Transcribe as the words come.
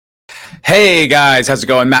Hey guys, how's it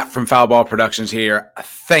going? Matt from Foul Ball Productions here.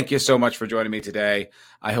 Thank you so much for joining me today.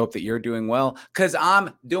 I hope that you're doing well because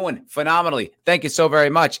I'm doing phenomenally. Thank you so very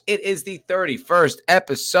much. It is the 31st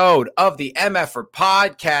episode of the Mfer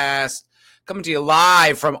podcast, coming to you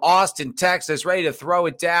live from Austin, Texas, ready to throw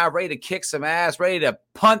it down, ready to kick some ass, ready to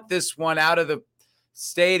punt this one out of the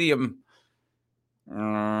stadium.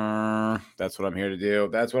 That's what I'm here to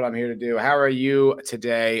do. How are you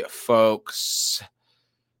today, folks?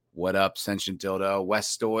 What up, Sentient Dildo?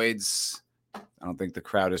 Westoids. I don't think the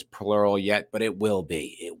crowd is plural yet, but it will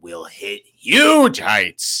be. It will hit huge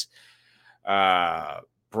heights.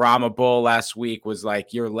 Brahma Bull last week was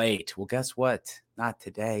like, you're late. Well, guess what? Not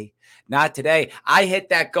today. Not today. I hit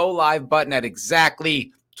that go live button at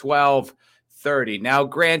exactly 12:30. Now,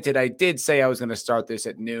 granted, I did say I was going to start this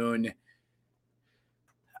at noon.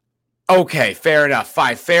 Okay, fair enough.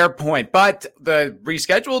 Fair point. But the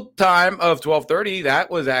rescheduled time of 12:30,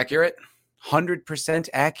 that was accurate. 100%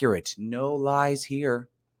 accurate. No lies here.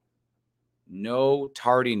 No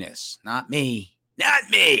tardiness. Not me. Not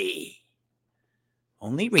me.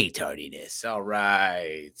 Only retardiness. All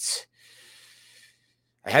right.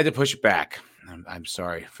 I had to push it back. I'm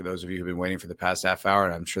sorry for those of you who've been waiting for the past half hour,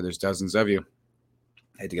 and I'm sure there's dozens of you.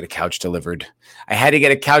 I had to get a couch delivered.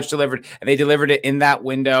 And they delivered it in that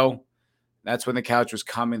window. That's when the couch was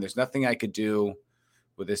coming. There's nothing I could do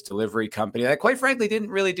with this delivery company that, quite frankly, didn't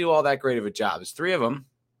really do all that great of a job. There's three of them.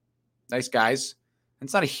 Nice guys. And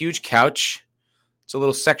it's not a huge couch. It's a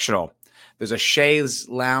little sectional. There's a chaise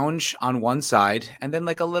lounge on one side and then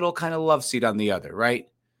like a little kind of love seat on the other, right?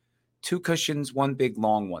 Two cushions, one big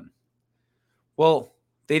long one. Well,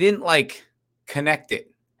 they didn't like connect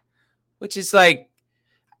it, which is like,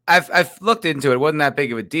 I've looked into it. It wasn't that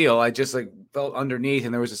big of a deal. I just like felt underneath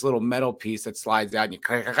and there was this little metal piece that slides out and you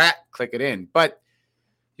click it in. But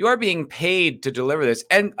you are being paid to deliver this.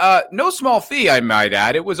 And no small fee, I might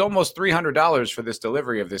add. It was almost $300 for this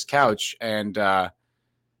delivery of this couch. And they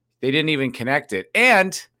didn't even connect it.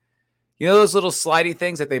 And you know those little slidey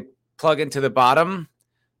things that they plug into the bottom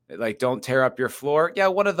that like don't tear up your floor? Yeah,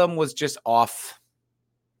 one of them was just off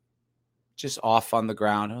on the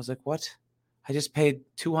ground. I was like, what? I just paid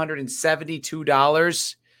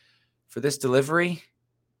 $272 for this delivery,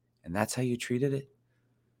 and that's how you treated it?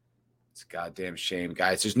 It's a goddamn shame,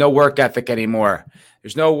 guys. There's no work ethic anymore.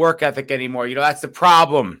 You know, that's the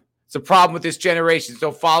problem. It's the problem with this generation.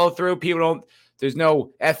 So follow through. There's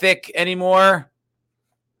no ethic anymore.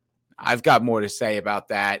 I've got more to say about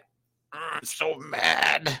that. I'm so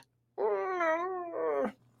mad.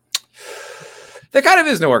 There kind of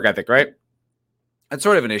is no work ethic, right? It's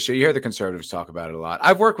sort of an issue. You hear the conservatives talk about it a lot.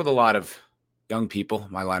 I've worked with a lot of young people,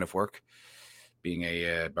 my line of work, being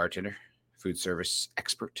a bartender, food service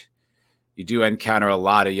expert. You do encounter a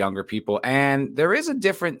lot of younger people, and there is a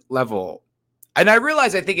different level. And I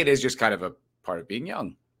realize I think it is just kind of a part of being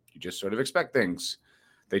young. You just sort of expect things.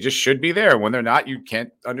 They just should be there. When they're not, you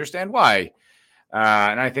can't understand why.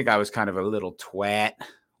 And I think I was kind of a little twat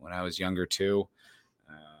when I was younger, too.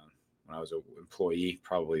 When I was an employee,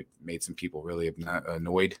 probably made some people really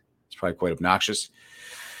annoyed. It's probably quite obnoxious.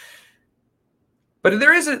 But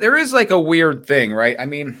there is like a weird thing, right? I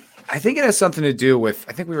mean, I think it has something to do with,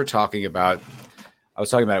 I was talking about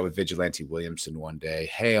it with Vigilante Williamson one day.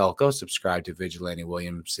 Hey, I'll go subscribe to Vigilante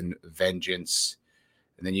Williamson Vengeance.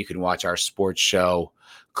 And then you can watch our sports show,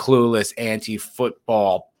 Clueless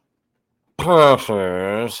Anti-Football. I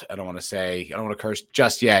don't want to curse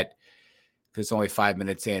just yet, because it's only 5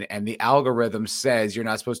 minutes in, and the algorithm says you're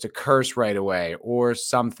not supposed to curse right away or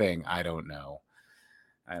something. I don't know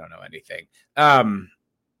anything.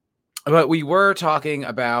 But we were talking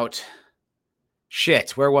about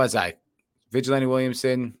shit. Where was I? Vigilante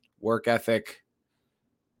Williamson, work ethic.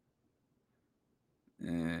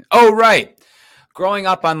 Right. Growing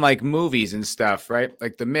up on like movies and stuff, right?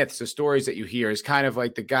 Like the myths, the stories that you hear is kind of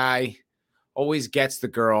like the guy always gets the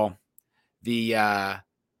girl, you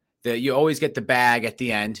always get the bag at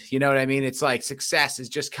the end. You know what I mean? It's like success is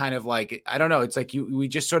just kind of like, I don't know. It's like we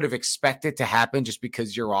just sort of expect it to happen just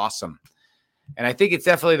because you're awesome. And I think it's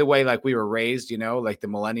definitely the way like we were raised, you know, like the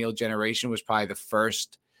millennial generation was probably the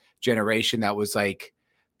first generation that was like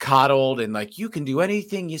coddled and like, you can do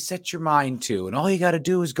anything you set your mind to. And all you got to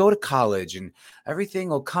do is go to college and everything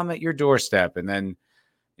will come at your doorstep. And then,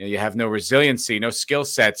 you know, you have no resiliency, no skill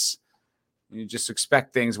sets. You just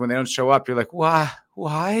expect things. When they don't show up, you're like, why?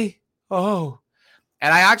 Oh.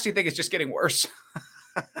 And I actually think it's just getting worse.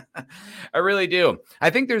 I really do. I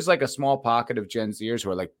think there's like a small pocket of Gen Zers who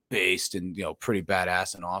are like based and, you know, pretty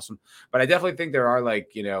badass and awesome. But I definitely think there are like,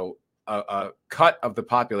 you know, a cut of the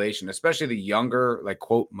population, especially the younger, like,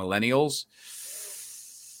 quote, millennials,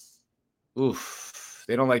 Oof.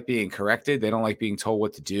 They don't like being corrected. They don't like being told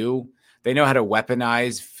what to do. They know how to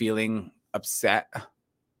weaponize feeling upset.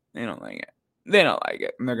 They don't like it. They don't like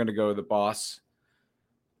it. And they're going to go to the boss.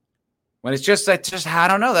 When it's just, I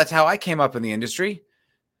don't know. That's how I came up in the industry.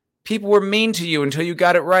 People were mean to you until you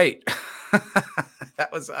got it right.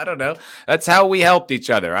 I don't know. That's how we helped each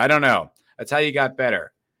other. I don't know. That's how you got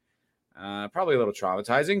better. Probably a little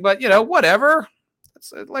traumatizing, but whatever.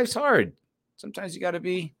 Life's hard. Sometimes you got to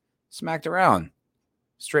be smacked around.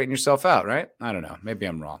 Straighten yourself out, right? I don't know. Maybe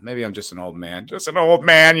I'm wrong. Maybe I'm just an old man. Just an old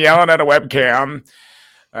man yelling at a webcam.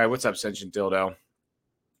 All right, what's up, Sentient Dildo?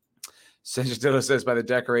 Sentient Dildo says, by the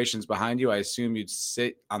decorations behind you, I assume you'd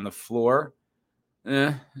sit on the floor.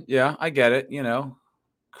 Yeah, I get it.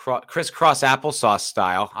 Crisscross applesauce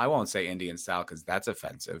style. I won't say Indian style because that's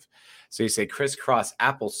offensive. So you say crisscross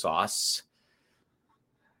applesauce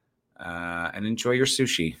and enjoy your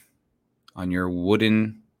sushi on your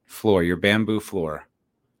wooden floor, your bamboo floor.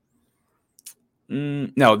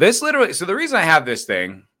 No, this literally. So the reason I have this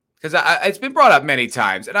thing, because it's been brought up many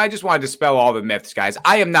times, and I just wanted to dispel all the myths, guys.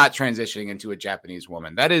 I am not transitioning into a Japanese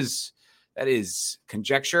woman. That is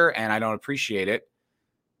conjecture, and I don't appreciate it.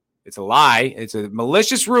 It's a lie. It's a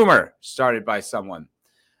malicious rumor started by someone.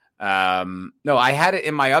 No, I had it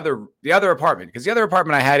in the other apartment, because the other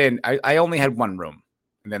apartment I had I only had one room,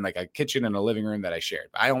 and then like a kitchen and a living room that I shared.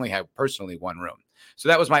 But I only had personally one room, so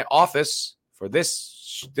that was my office for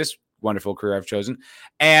this wonderful career I've chosen,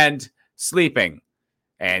 and sleeping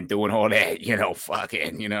and doing all that,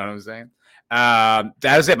 fucking, you know what I'm saying?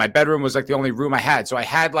 That was it. My bedroom was like the only room I had. So I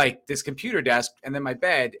had like this computer desk and then my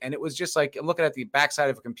bed. And it was just like looking at the backside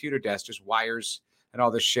of a computer desk, just wires and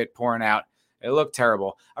all this shit pouring out. It looked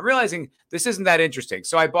terrible. I'm realizing this isn't that interesting.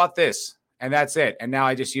 So I bought this and that's it. And now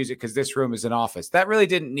I just use it because this room is an office. That really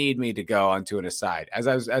didn't need me to go onto an aside. As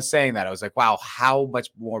I was saying that, I was like, wow, how much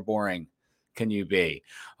more boring can you be?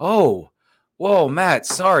 Oh, whoa, Matt,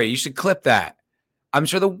 sorry. You should clip that. I'm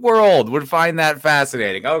sure the world would find that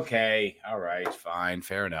fascinating. Okay. All right. Fine.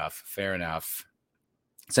 Fair enough.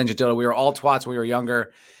 Sentient Dildo, we were all twats when we were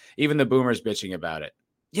younger. Even the boomers bitching about it.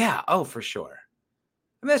 Yeah. Oh, for sure.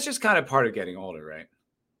 I mean, that's just kind of part of getting older, right?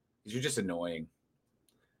 You're just annoying.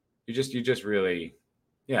 You just really,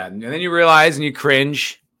 yeah. And then you realize and you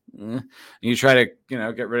cringe. And you try to,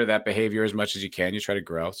 get rid of that behavior as much as you can. You try to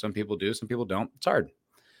grow. Some people do, some people don't. It's hard.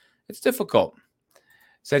 It's difficult.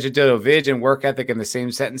 Sentient Dildo, Vig and work ethic in the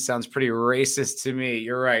same sentence sounds pretty racist to me.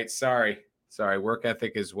 You're right. Sorry. Work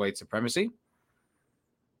ethic is white supremacy.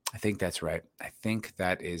 I think that's right. I think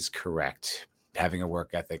that is correct. Having a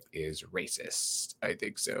work ethic is racist. I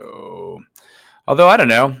think so. Although, I don't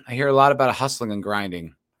know. I hear a lot about hustling and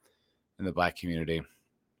grinding in the Black community.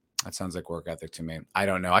 That sounds like work ethic to me. I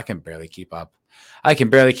don't know. I can barely keep up.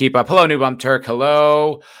 Hello, New Bum Turk.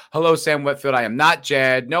 Hello, Sam Whitfield. I am not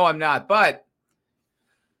Jed. No, I'm not. But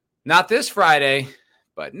not this Friday,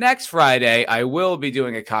 but next Friday, I will be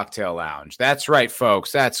doing a cocktail lounge. That's right,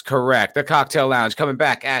 folks. That's correct. The cocktail lounge coming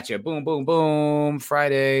back at you. Boom, boom, boom.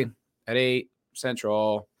 Friday at 8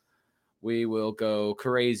 Central. We will go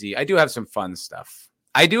crazy. I do have some fun stuff.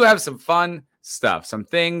 Some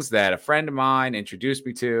things that a friend of mine introduced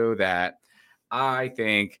me to that I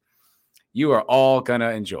think you are all going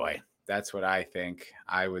to enjoy. That's what I think.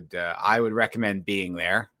 I would recommend being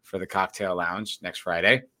there for the cocktail lounge next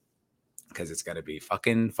Friday because it's going to be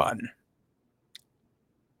fucking fun.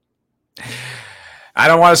 I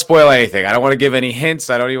don't want to spoil anything. I don't want to give any hints.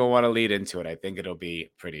 I don't even want to lead into it. I think it'll be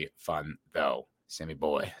pretty fun, though. Sammy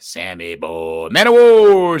boy. Man of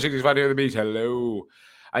War, 65 to the beach. Hello.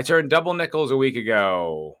 I turned double nickels a week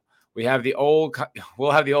ago. We'll have the old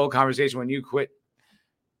conversation when you quit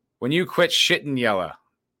shitting yella.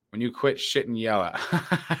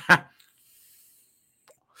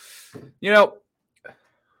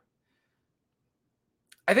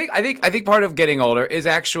 I think part of getting older is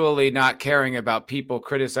actually not caring about people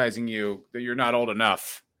criticizing you that you're not old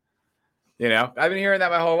enough. I've been hearing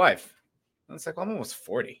that my whole life. And it's like, well, I'm almost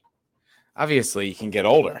 40. Obviously, you can get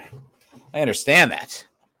older. I understand that.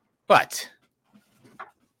 But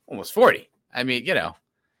almost 40. I mean,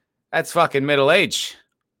 that's fucking middle age.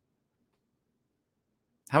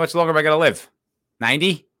 How much longer am I going to live?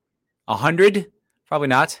 90? 100? Probably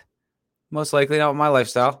not. Most likely not with my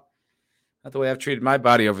lifestyle. Not the way I've treated my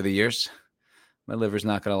body over the years. My liver's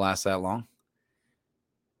not going to last that long.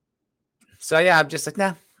 So, yeah, I'm just like,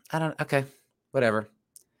 nah, I don't, okay, whatever.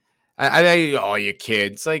 I all you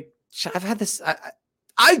kids, like, I've had this,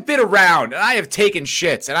 I've been around, and I have taken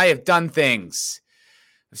shits, and I have done things.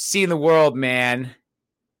 I've seen the world, man.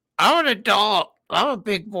 I'm an adult. I'm a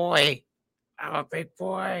big boy.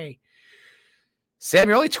 Sam,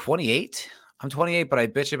 you're only 28? I'm 28, but I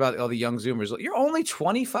bitch about all the young Zoomers. You're only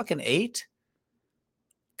 20 fucking 8?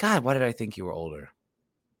 God, why did I think you were older?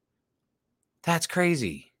 That's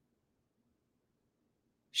crazy.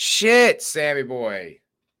 Shit, Sammy boy.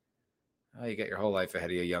 Oh, you got your whole life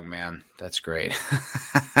ahead of you, young man. That's great.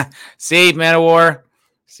 See, Man of War.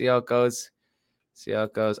 See how it goes. See how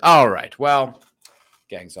it goes. All right. Well,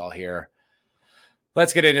 gang's all here.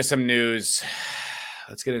 Let's get into some news.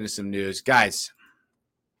 Guys,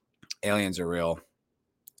 aliens are real.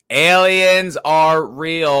 Aliens are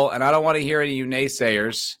real. And I don't want to hear any of you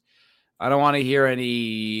naysayers. I don't want to hear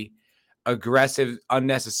any aggressive,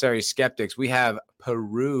 unnecessary skeptics. We have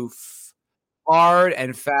proof, hard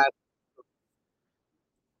and fast,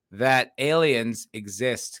 that aliens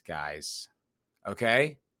exist, guys.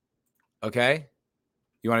 Okay?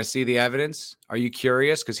 You want to see the evidence? Are you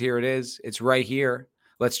curious? Because here it is. It's right here.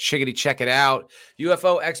 Let's chickadee check it out.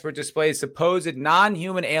 UFO expert displays supposed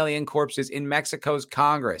non-human alien corpses in Mexico's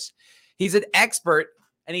Congress. He's an expert,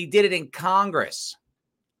 and he did it in Congress.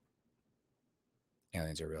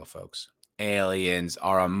 Aliens are real, folks. Aliens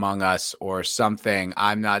are among us or something.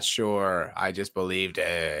 I'm not sure. I just believed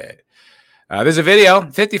it. There's a video,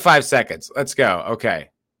 55 seconds. Let's go. Okay.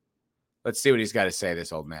 Let's see what he's got to say,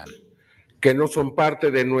 this old man. Que no son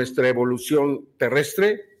parte de nuestra evolución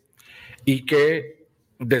terrestre y que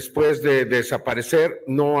después de desaparecer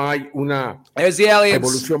no hay una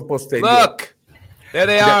evolución posterior. Look, there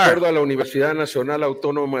they are. De acuerdo a la Universidad Nacional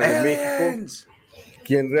Autónoma de México,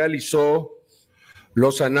 quien realizó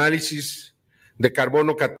los análisis de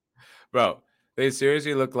carbono. Bro, they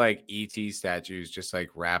seriously look like ET statues, just like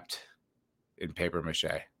wrapped in paper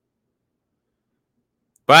mache.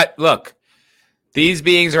 But look, these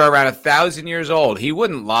beings are around 1,000 years old. He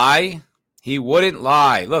wouldn't lie.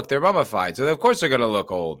 Look, they're mummified. So of course they're going to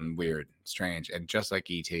look old and weird, strange, and just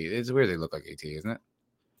like ET. It's weird they look like ET, isn't it?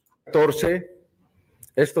 14.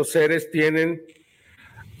 Estos seres tienen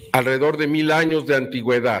alrededor de 1,000 años de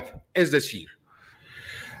antigüedad. Es decir,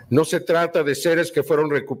 no se trata de seres que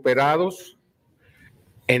fueron recuperados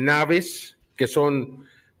en naves que son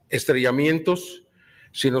estrellamientos,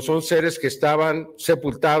 sino son seres que estaban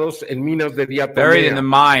sepultados en minas de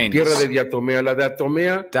diatomea, tierra de diatomea. La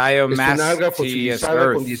diatomea es una alga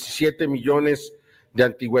fosilizada con 17 millones de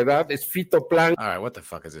antigüedad. Es fitoplancton. All right, what the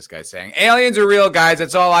fuck is this guy saying? Aliens are real, guys.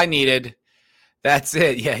 That's all I needed. That's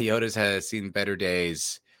it. Yeah, Yoda's has seen better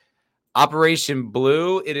days. Operation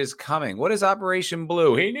Blue, it is coming. What is Operation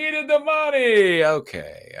Blue? He needed the money.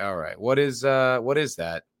 Okay, all right. What is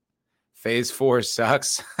that? Phase 4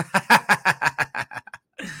 sucks.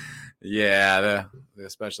 Yeah, the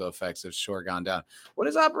special effects have sure gone down. What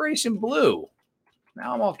is Operation Blue?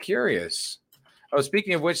 Now I'm all curious. Oh,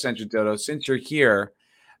 speaking of which, Central Dodo, since you're here,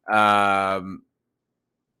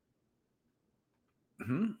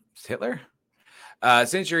 Hitler?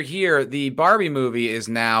 Since you're here, the Barbie movie is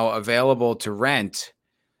now available to rent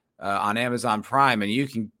on Amazon Prime, and you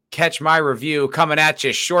can catch my review coming at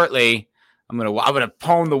you shortly. I'm gonna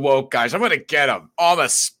pwn the woke guys. I'm gonna get them. I'm gonna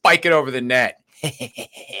spike it over the net.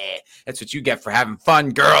 That's what you get for having fun,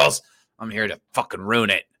 girls. I'm here to fucking ruin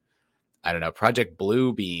it. I don't know. Project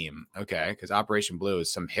Blue Beam. Okay, because Operation Blue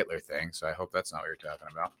is some Hitler thing, so I hope that's not what you're talking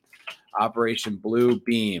about. Operation Blue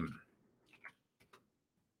Beam.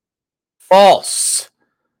 False.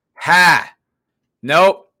 Ha.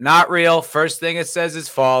 Nope, not real. First thing it says is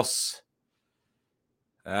false.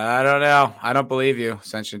 I don't know. I don't believe you,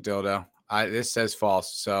 Sentient Dildo. This says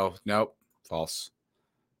false, so nope, false.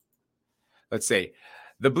 Let's see.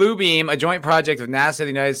 The Blue Beam, a joint project of NASA and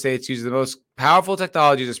the United States, uses the most powerful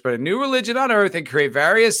technology to spread a new religion on Earth and create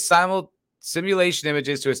various simulation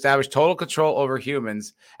images to establish total control over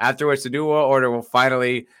humans, after which the New World Order will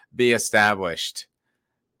finally be established.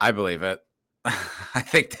 I believe it. I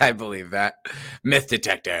think I believe that. Myth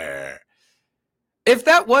detector. If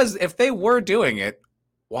they were doing it,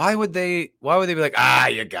 why would they be like,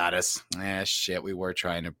 you got us? Shit, we were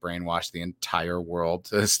trying to brainwash the entire world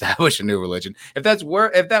to establish a new religion. If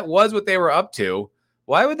that was what they were up to,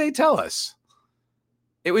 why would they tell us?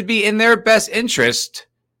 It would be in their best interest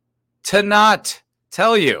to not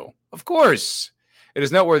tell you. Of course. It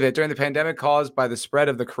is noteworthy that during the pandemic caused by the spread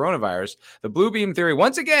of the coronavirus, the Blue Beam theory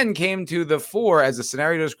once again came to the fore as a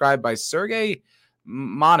scenario described by Sergei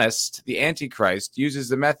Monist, the Antichrist, uses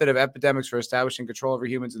the method of epidemics for establishing control over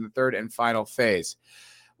humans in the third and final phase.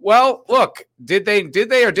 Well, look, did they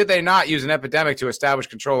or did they not use an epidemic to establish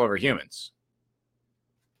control over humans?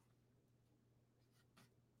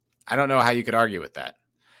 I don't know how you could argue with that.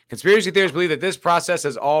 Conspiracy theorists believe that this process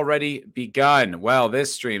has already begun. Well,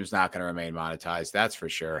 this stream's not going to remain monetized. That's for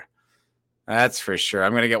sure. That's for sure.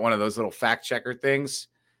 I'm going to get one of those little fact checker things.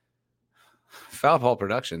 Foul Paul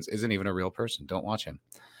Productions isn't even a real person. Don't watch him.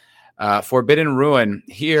 Forbidden Ruin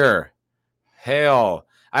here. Hail.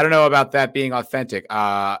 I don't know about that being authentic.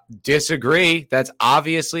 Disagree. That's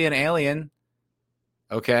obviously an alien.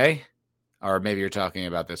 Okay. Or maybe you're talking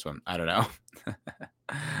about this one. I don't know.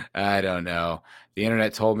 I don't know. The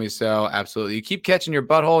internet told me so. Absolutely. You keep catching your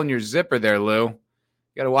butthole in your zipper there, Lou. You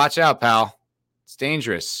got to watch out, pal. It's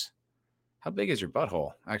dangerous. How big is your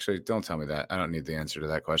butthole? Actually, don't tell me that. I don't need the answer to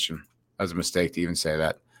that question. That was a mistake to even say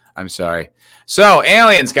that. I'm sorry. So,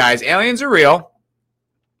 aliens, guys. Aliens are real.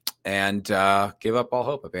 And give up all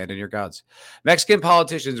hope. Abandon your gods. Mexican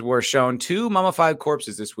politicians were shown 2 mummified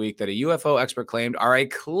corpses this week that a UFO expert claimed are a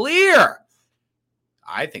clear,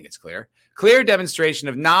 I think it's clear demonstration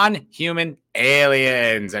of non-human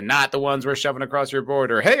aliens and not the ones we're shoving across your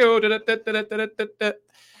border. Hey-o, the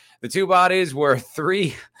 2 bodies were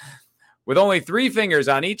 3 with only 3 fingers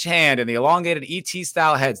on each hand and the elongated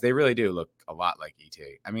ET-style heads. They really do look a lot like ET.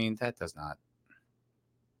 I mean, that does not.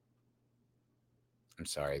 I'm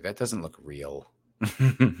sorry. That doesn't look real.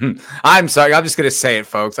 I'm sorry. I'm just going to say it,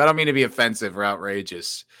 folks. I don't mean to be offensive or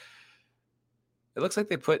outrageous. It looks like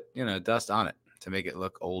they put, dust on it to make it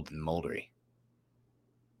look old and moldy.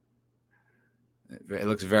 It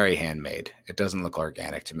looks very handmade. It doesn't look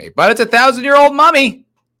organic to me, but it's a 1,000-year-old mummy.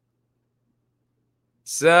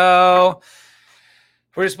 So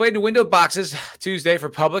we're displayed in window boxes Tuesday for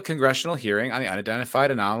public congressional hearing on the unidentified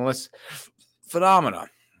anomalous phenomena.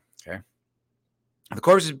 Okay. The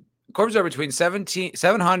corpses are between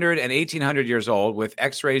 700 and 1,800 years old, with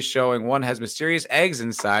X-rays showing one has mysterious eggs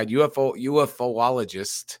inside.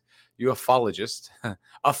 Ufologist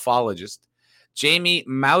Jamie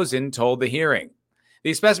Mausen told the hearing.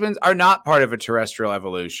 These specimens are not part of a terrestrial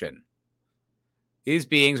evolution. These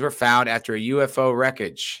beings were found after a UFO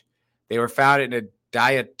wreckage. They were found in a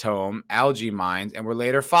diatom algae mines and were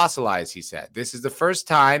later fossilized, he said. This is the first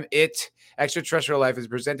time extraterrestrial life is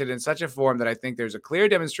presented in such a form that I think there's a clear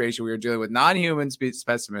demonstration we are dealing with non-human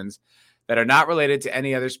specimens that are not related to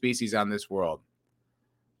any other species on this world.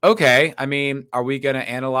 Okay, I mean, are we going to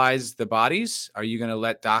analyze the bodies? Are you going to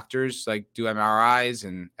let doctors do MRIs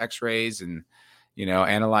and X-rays and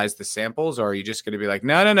analyze the samples, or are you just going to be like,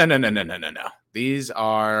 no? These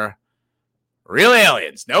are real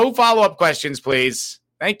aliens. No follow-up questions, please.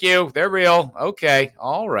 Thank you. They're real. Okay.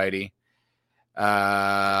 All righty.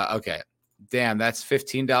 Okay. Damn, that's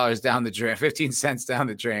 $15 down the drain. 15 cents down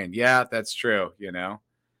the drain. Yeah, that's true.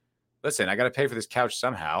 Listen, I got to pay for this couch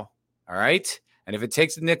somehow. All right. And if it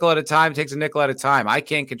takes a nickel at a time, it takes a nickel at a time. I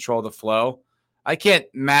can't control the flow. I can't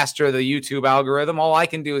master the YouTube algorithm. All I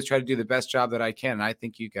can do is try to do the best job that I can. And I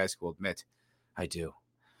think you guys will admit I do.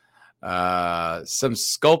 Some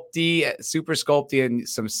super sculpty, and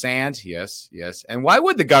some sand. Yes. And why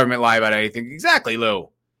would the government lie about anything? Exactly, Lou.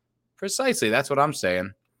 Precisely. That's what I'm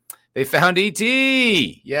saying. They found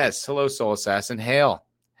E.T. Yes. Hello, Soul Assassin. Hail.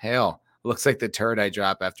 Looks like the turd I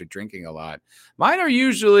drop after drinking a lot. Mine are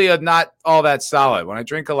usually not all that solid. When I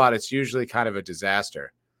drink a lot, it's usually kind of a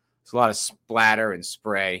disaster. It's a lot of splatter and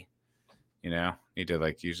spray. Need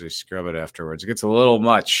to usually scrub it afterwards. It gets a little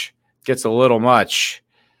much.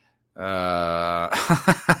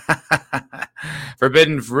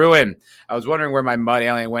 Forbidden Ruin. I was wondering where my mud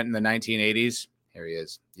alien went in the 1980s. Here he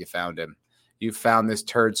is. You found him. You found this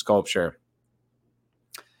turd sculpture.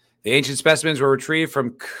 The ancient specimens were retrieved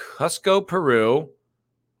from Cusco, Peru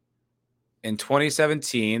in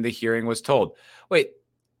 2017. The hearing was told. Wait.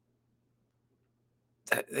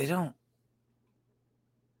 They don't.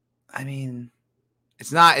 I mean,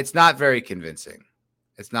 it's not very convincing.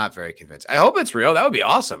 It's not very convincing. I hope it's real. That would be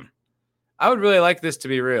awesome. I would really like this to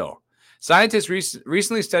be real. Scientists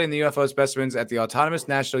recently studying the UFO specimens at the Autonomous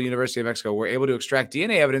National University of Mexico were able to extract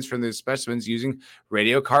DNA evidence from the specimens using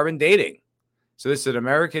radiocarbon dating. So this is an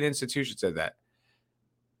American institution said that.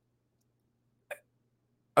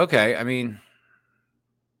 Okay, I mean,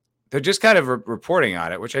 they're just kind of reporting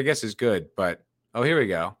on it, which I guess is good. But, here we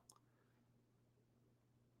go.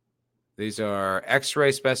 These are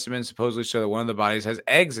X-ray specimens supposedly show that one of the bodies has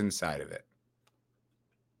eggs inside of it.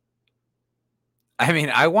 I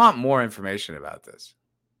mean, I want more information about this.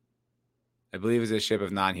 I believe it's a ship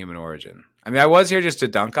of non-human origin. I mean, I was here just to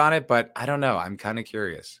dunk on it, but I don't know. I'm kind of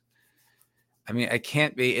curious. I mean, I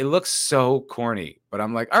can't be. It looks so corny, but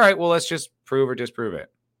I'm like, all right, well, let's just prove or disprove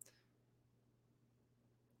it.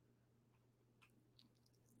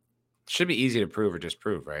 Should be easy to prove or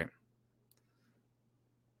disprove, right?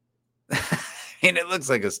 I mean, it looks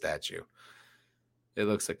like a statue.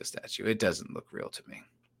 It doesn't look real to me.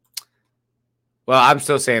 Well, I'm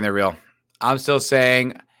still saying they're real. I'm still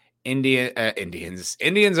saying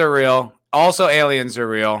Indians are real. Also, aliens are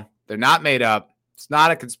real. They're not made up. It's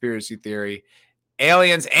not a conspiracy theory.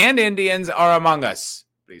 Aliens and Indians are among us.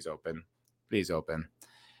 Please open. Please open.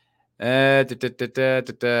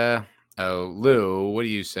 Oh, Lou, what are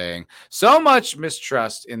you saying? So much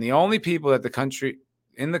mistrust in the only people that the country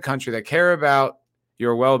that care about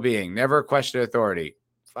your well-being. Never question authority.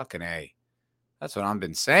 Fucking A. That's what I've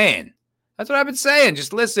been saying.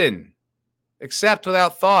 Just listen. Accept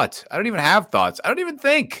without thought. I don't even have thoughts. I don't even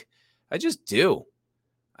think. I just do.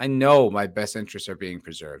 I know my best interests are being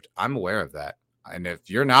preserved. I'm aware of that. And if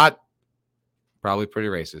you're not, probably pretty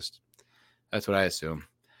racist. That's what I assume.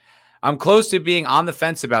 I'm close to being on the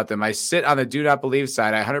fence about them. I sit on the do not believe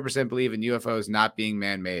side. I 100% believe in UFOs not being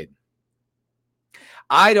man-made.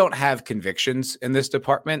 I don't have convictions in this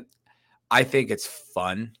department. I think it's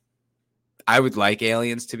fun. I would like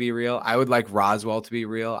aliens to be real. I would like Roswell to be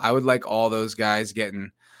real. I would like all those guys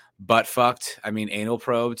getting butt fucked. Anal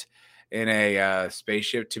probed in a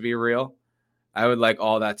spaceship to be real. I would like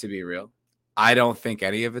all that to be real. I don't think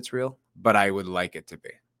any of it's real, but I would like it to be.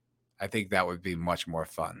 I think that would be much more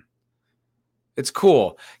fun. It's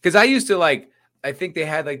cool because I used to I think they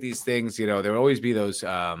had these things, there would always be those,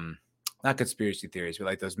 not conspiracy theories,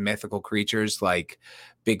 but those mythical creatures like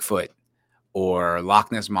Bigfoot or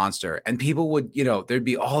Loch Ness Monster. And people would, there'd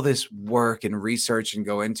be all this work and research and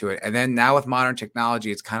go into it. And then now with modern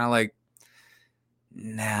technology, it's kind of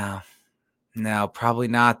no, probably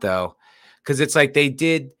not though. Because it's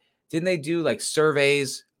didn't they do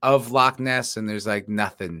surveys of Loch Ness and there's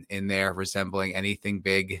nothing in there resembling anything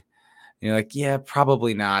big. And you're yeah,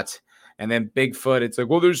 probably not. And then Bigfoot, it's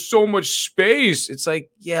well, there's so much space. It's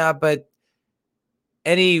yeah, but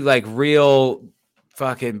any real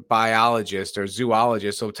fucking biologist or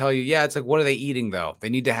zoologist will tell you, yeah, it's what are they eating though? They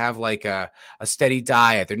need to have a steady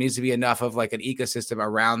diet. There needs to be enough of an ecosystem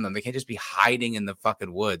around them. They can't just be hiding in the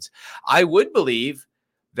fucking woods. I would believe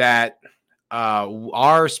that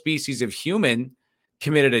our species of human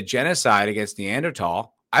committed a genocide against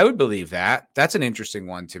Neanderthal. I would believe that. That's an interesting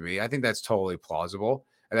one to me. I think that's totally plausible,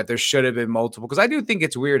 and that there should have been multiple, because I do think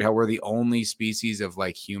it's weird how we're the only species of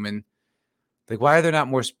human. Why are there not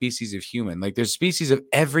more species of human? There's species of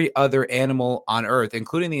every other animal on Earth,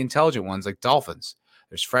 including the intelligent ones like dolphins.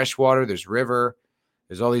 There's freshwater, there's river,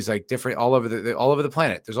 there's all these different all over the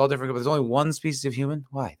planet. There's all different, but there's only one species of human.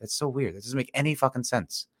 Why? That's so weird. That doesn't make any fucking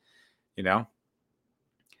sense.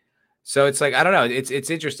 So it's I don't know. It's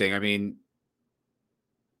interesting.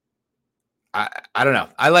 I don't know.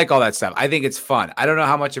 I like all that stuff. I think it's fun. I don't know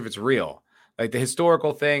how much of it's real. The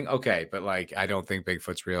historical thing, okay, but I don't think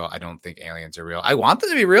Bigfoot's real. I don't think aliens are real. I want them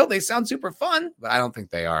to be real. They sound super fun, but I don't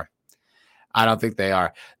think they are.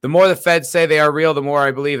 The more the feds say they are real, the more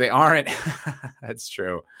I believe they aren't. That's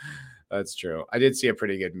true. I did see a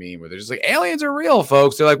pretty good meme where they're just aliens are real,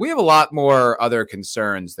 folks. They're we have a lot more other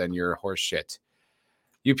concerns than your horse shit.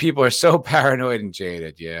 You people are so paranoid and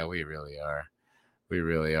jaded. Yeah, we really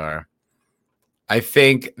are. I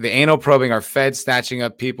think the anal probing are feds snatching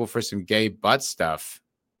up people for some gay butt stuff.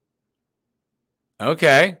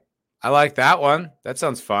 Okay. I like that one. That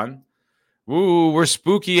sounds fun. Ooh, we're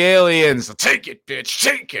spooky aliens. Take it, bitch.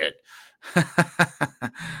 Take it.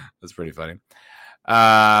 That's pretty funny.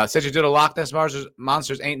 Said you did a Loch Ness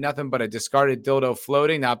monsters ain't nothing but a discarded dildo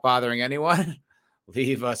floating, not bothering anyone.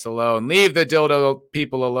 Leave us alone. Leave the dildo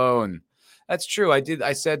people alone. That's true.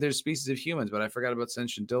 I said there's species of humans, but I forgot about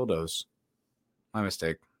sentient dildos. My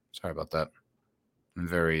mistake. Sorry about that. I'm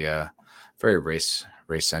very race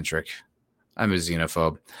centric. I'm a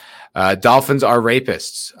xenophobe. Dolphins are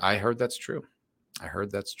rapists. I heard that's true.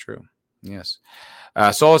 Yes.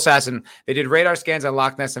 Soul Assassin. They did radar scans on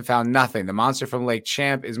Loch Ness and found nothing. The monster from Lake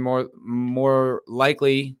Champ is more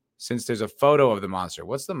likely since there's a photo of the monster.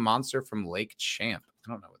 What's the monster from Lake Champ?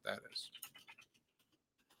 I don't know what that is.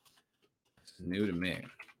 This is new to me.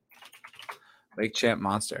 Lake Champ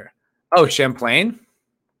monster. Oh, Champlain?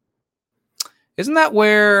 Isn't that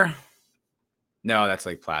where... No, that's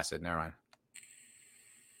Lake Placid. Never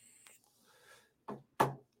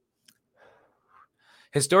mind.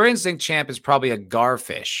 Historians think Champ is probably a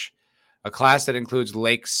garfish, a class that includes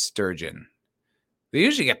lake sturgeon. They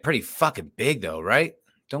usually get pretty fucking big, though, right?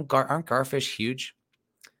 Aren't garfish huge?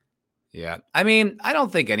 Yeah. I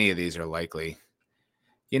don't think any of these are likely.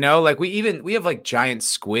 We have giant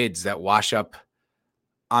squids that wash up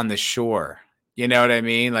on the shore. You know what I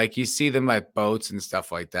mean? You see them at boats and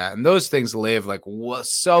stuff like that. And those things live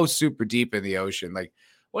so super deep in the ocean.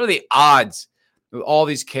 What are the odds with all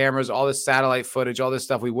these cameras, all this satellite footage, all this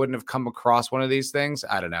stuff, we wouldn't have come across one of these things?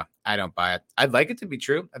 I don't know. I don't buy it. I'd like it to be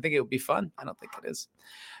true. I think it would be fun. I don't think it is.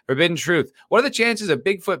 Forbidden truth. What are the chances of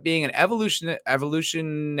Bigfoot being an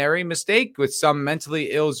evolutionary mistake, with some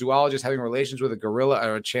mentally ill zoologist having relations with a gorilla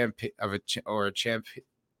or a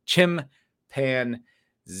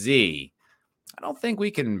chimpanzee? I don't think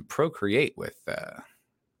we can procreate with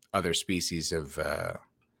other species of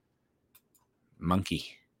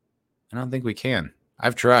monkey. I don't think we can.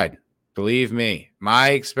 I've tried. Believe me, my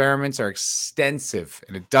experiments are extensive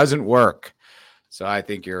and it doesn't work. So I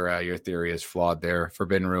think your theory is flawed there.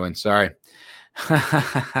 Forbidden Ruin. Sorry.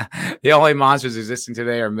 The only monsters existing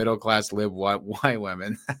today are middle-class white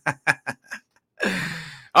women.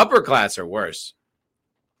 Upper class are worse.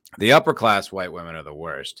 The upper class white women are the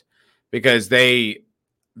worst because they're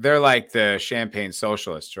like the champagne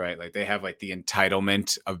socialists, right? Like they have like the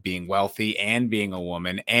entitlement of being wealthy and being a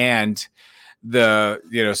woman and the,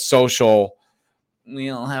 social, we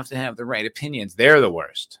all have to have the right opinions. They're the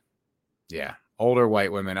worst. Yeah. Older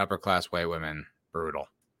white women, upper class white women, brutal.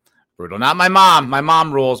 Not my mom. My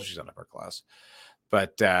mom rules. She's not upper class.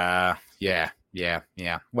 But yeah.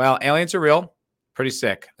 Well, aliens are real. Pretty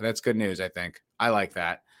sick. That's good news, I think. I like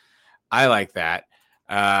that.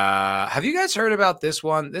 Have you guys heard about this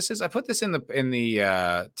one? I put this in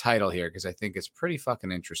the title here because I think it's pretty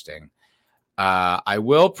fucking interesting. I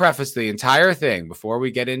will preface the entire thing before we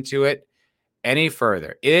get into it any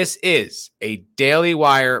further. This is a Daily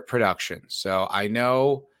Wire production. So I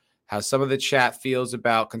know how some of the chat feels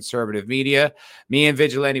about conservative media. Me and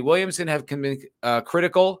Vigilante Williamson have been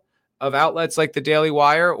critical of outlets like the Daily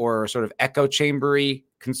Wire or sort of echo chambery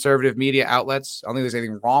conservative media outlets. I don't think there's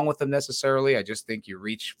anything wrong with them necessarily. I just think you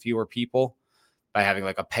reach fewer people by having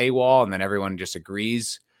like a paywall and then everyone just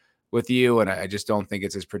agrees with you. And I just don't think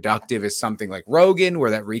it's as productive as something like Rogan,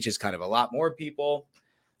 where that reaches kind of a lot more people.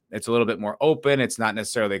 It's a little bit more open. It's not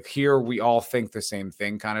necessarily like here we all think the same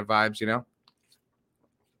thing kind of vibes,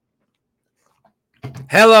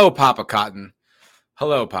 Hello, Papa Cotton.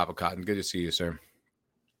 Hello, Papa Cotton. Good to see you, sir.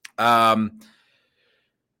 But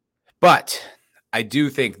I do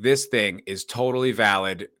think this thing is totally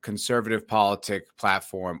valid, conservative politic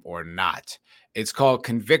platform or not. It's called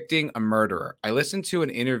Convicting a Murderer. I listened to an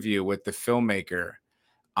interview with the filmmaker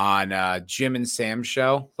on Jim and Sam's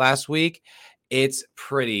show last week. It's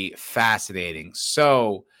pretty fascinating.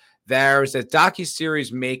 So there's a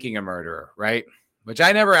docuseries, Making a Murderer, right? Which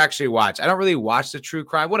I never actually watched. I don't really watch the true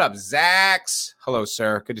crime. What up, Zax? Hello,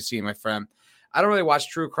 sir. Good to see you, my friend. I don't really watch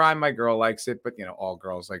true crime. My girl likes it, but all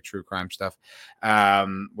girls like true crime stuff,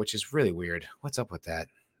 which is really weird. What's up with that?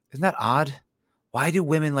 Isn't that odd? Why do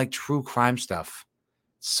women like true crime stuff?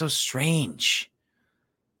 It's so strange.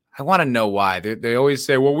 I want to know why. They always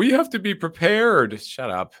say, well, we have to be prepared. Shut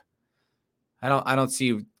up. I don't see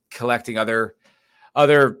you collecting other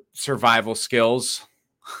survival skills.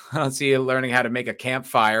 I don't see you learning how to make a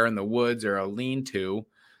campfire in the woods or a lean-to.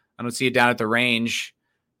 I don't see you down at the range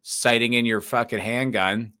sighting in your fucking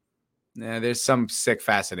handgun. There's some sick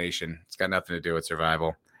fascination. It's got nothing to do with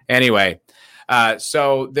survival. Anyway,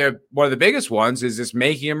 so one of the biggest ones is this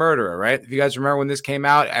Making a Murderer, right? If you guys remember when this came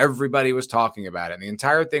out, everybody was talking about it. And the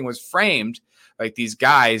entire thing was framed like these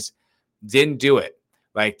guys didn't do it.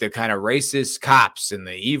 Like the kind of racist cops in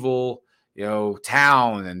the evil,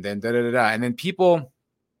 town, and then and then people,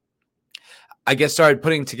 I guess, started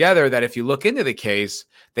putting together that if you look into the case,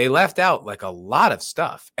 they left out like a lot of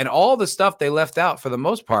stuff, and all the stuff they left out for the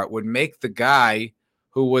most part would make the guy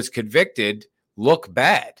who was convicted look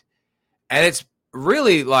bad, and it's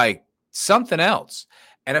really like something else.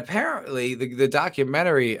 And apparently, the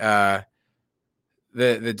documentary.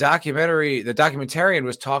 The documentarian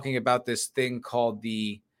was talking about this thing called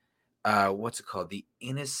the what's it called? The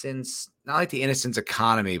innocence, not like the innocence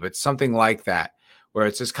economy, but something like that, where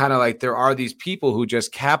it's just kind of like there are these people who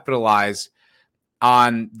just capitalize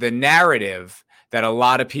on the narrative that a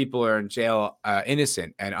lot of people are in jail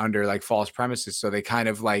innocent and under like false premises. So they kind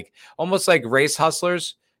of like almost like race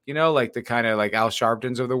hustlers, like the kind of like Al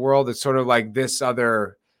Sharptons of the world. It's sort of like this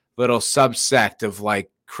other little subsect of like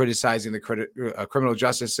criticizing the criminal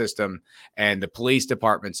justice system and the police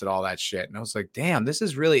departments and all that shit. And I was like, damn, this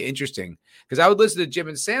is really interesting. Because I would listen to Jim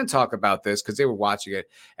and Sam talk about this because they were watching it.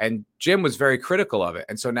 And Jim was very critical of it.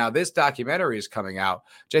 And so now this documentary is coming out,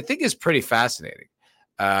 which I think is pretty fascinating.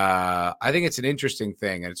 I think it's an interesting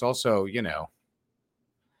thing. And it's also, it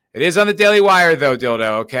is on the Daily Wire, though,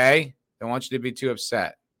 Dildo, okay? Don't want you to be too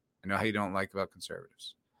upset. I know how you don't like about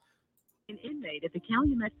conservatives. An inmate at the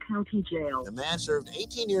Calumet County Jail. The man served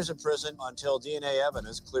 18 years in prison until DNA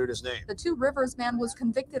evidence cleared his name. The Two Rivers man was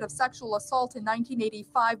convicted of sexual assault in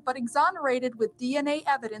 1985, but exonerated with DNA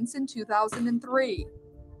evidence in 2003.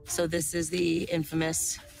 So this is the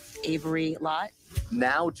infamous Avery lot?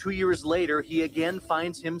 Now, 2 years later, he again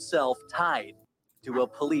finds himself tied to a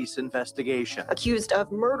police investigation. Accused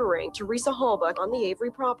of murdering Teresa Halbach on the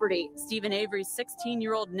Avery property. Stephen Avery's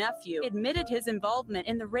 16-year-old nephew admitted his involvement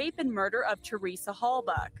in the rape and murder of Teresa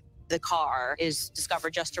Halbach. The car is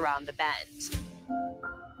discovered just around the bend.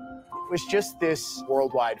 It was just this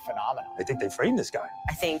worldwide phenomenon. I think they framed this guy.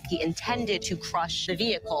 I think he intended to crush the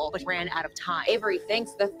vehicle, but ran out of time. Avery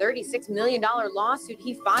thinks the $36 million lawsuit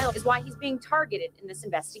he filed is why he's being targeted in this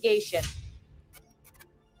investigation.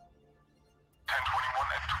 1021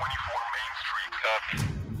 and 24 Main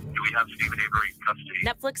Street. Do we have Stephen Avery in custody?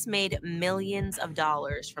 Netflix made millions of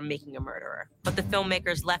dollars from Making a Murderer, but the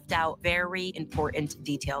filmmakers left out very important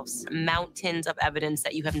details, mountains of evidence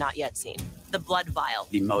that you have not yet seen. The blood vial.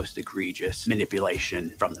 The most egregious manipulation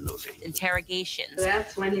from the movie. Interrogations.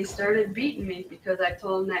 That's when he started beating me because I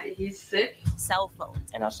told him that he's sick. Cell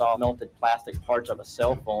phones. And I saw melted plastic parts of a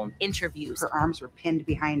cell phone. Interviews. Her arms were pinned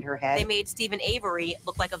behind her head. They made Stephen Avery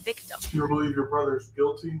look like a victim. You believe your brother's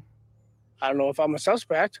guilty? I don't know if I'm a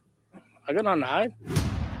suspect. I got on the hide.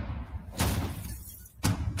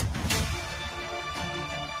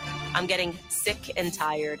 I'm getting sick and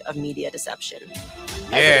tired of media deception.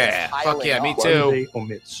 Yeah, fuck yeah, me too. Why do they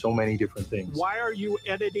omit so many different things? Why are you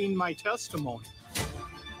editing my testimony?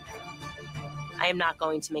 I am not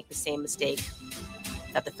going to make the same mistake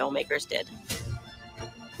that the filmmakers did.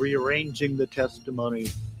 Rearranging the testimony,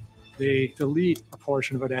 they delete a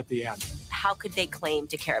portion of it at the end. How could they claim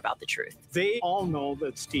to care about the truth? They all know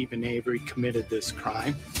that Stephen Avery committed this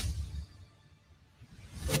crime.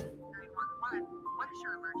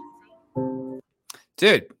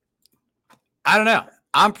 Dude, I don't know.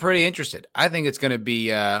 I'm pretty interested. I think it's going to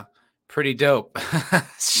be pretty dope.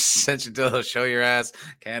 Sent you to show your ass,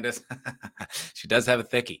 Candace. She does have a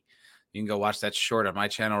thickie. You can go watch that short on my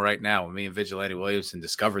channel right now. When me and Vigilante Williamson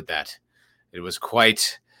discovered that. It was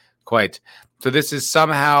quite. So this is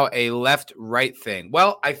somehow a left-right thing.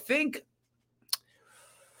 Well, I think.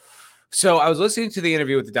 So I was listening to the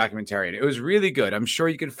interview with the documentarian. It was really good. I'm sure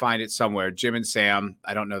you can find it somewhere. Jim and Sam.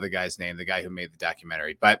 I don't know the guy's name, the guy who made the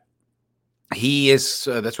documentary, but he is,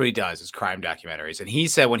 that's what he does, is crime documentaries. And he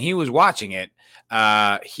said when he was watching it,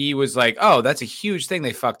 he was like, oh, that's a huge thing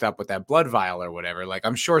they fucked up with that blood vial or whatever. Like,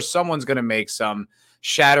 I'm sure someone's going to make some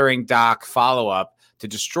shattering doc follow-up to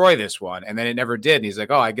destroy this one. And then it never did. And he's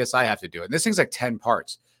like, oh, I guess I have to do it. And this thing's like 10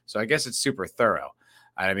 parts. So I guess it's super thorough.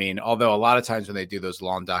 I mean, although a lot of times when they do those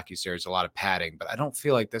long docuseries, a lot of padding, but I don't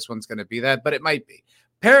feel like this one's going to be that, but it might be.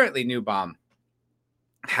 Apparently, New Bomb,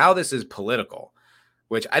 how this is political,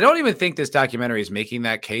 which I don't even think this documentary is making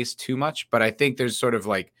that case too much, but I think there's sort of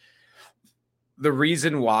like the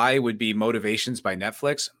reason why would be motivations by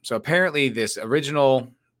Netflix. So apparently this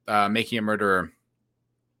original Making a Murderer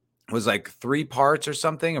was like 3 parts or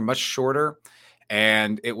something, or much shorter.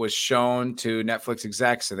 And it was shown to Netflix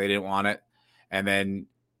execs, so they didn't want it. And then,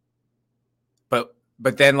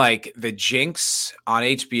 but then like the Jinx on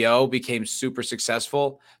HBO became super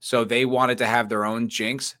successful. So they wanted to have their own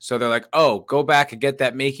Jinx. So they're like, oh, go back and get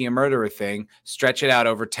that Making a Murderer thing, stretch it out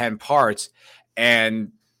over 10 parts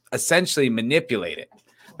and essentially manipulate it.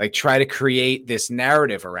 Like try to create this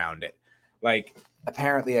narrative around it. Like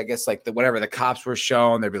apparently, I guess like whatever the cops were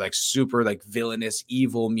shown, there'd be like super like villainous,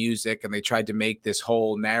 evil music. And they tried to make this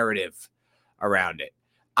whole narrative around it.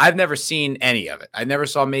 I've never seen any of it. I never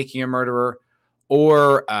saw Making a Murderer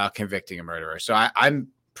or Convicting a Murderer. So I'm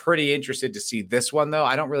pretty interested to see this one, though.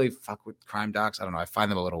 I don't really fuck with crime docs. I don't know. I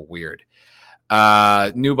find them a little weird.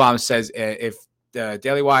 New Bomb says if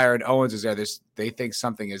Daily Wire and Owens is there, they think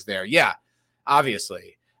something is there. Yeah,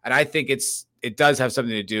 obviously. And I think it does have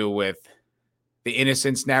something to do with the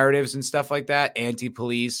innocence narratives and stuff like that,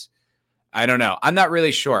 anti-police. I don't know. I'm not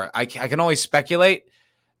really sure. I can only speculate.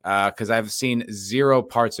 Because I've seen 0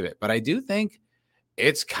 parts of it, but I do think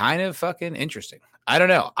it's kind of fucking interesting. I don't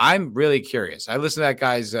know. I'm really curious. I listened to that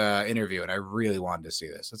guy's interview and I really wanted to see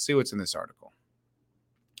this. Let's see what's in this article.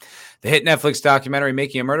 The hit Netflix documentary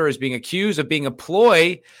Making a Murderer is being accused of being a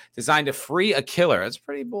ploy designed to free a killer. That's a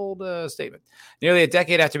pretty bold statement. Nearly a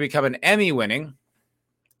decade after becoming an Emmy-winning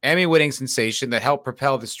sensation that helped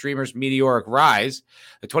propel the streamer's meteoric rise,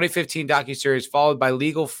 the 2015 docuseries followed the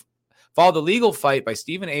legal fight by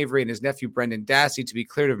Stephen Avery and his nephew Brendan Dassey to be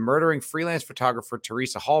cleared of murdering freelance photographer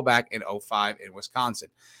Teresa Halbach in 2005 in Wisconsin.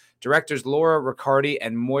 Directors Laura Riccardi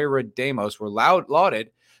and Moira Damos were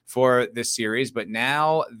lauded for this series, but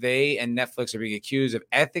now they and Netflix are being accused of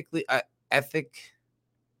ethically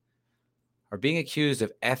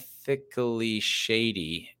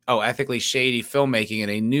shady filmmaking in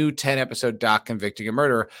a new 10-episode doc Convicting a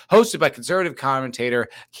Murderer, hosted by conservative commentator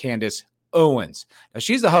Candace Owens. Now,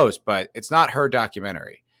 she's the host, but it's not her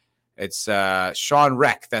documentary. It's Sean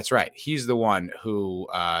Reck. That's right. He's the one who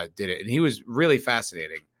did it, and he was really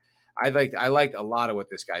fascinating. I liked a lot of what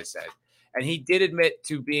this guy said, and he did admit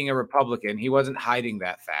to being a Republican. He wasn't hiding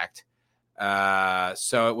that fact.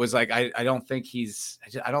 So it was like I don't think he's.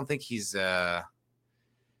 I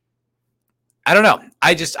don't know.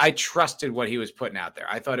 I trusted what he was putting out there.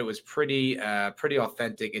 I thought it was pretty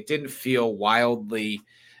authentic. It didn't feel wildly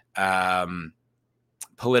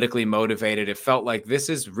politically motivated. It felt like this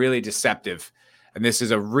is really deceptive, and this is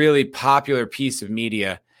a really popular piece of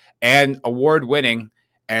media and award winning.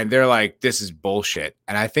 And they're like, this is bullshit.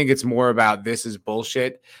 And I think it's more about this is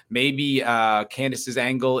bullshit. Maybe Candace's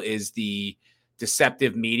angle is the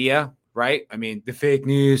deceptive media, right? I mean, the fake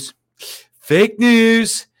news,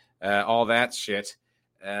 all that shit.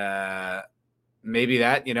 Maybe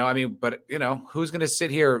that, I mean, but, who's going to sit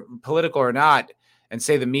here, political or not, and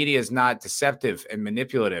say the media is not deceptive and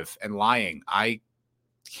manipulative and lying? I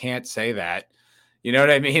can't say that. You know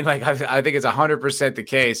what I mean? Like, I think it's 100% the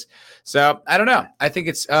case. So I don't know. I think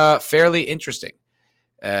it's fairly interesting.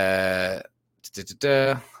 Lol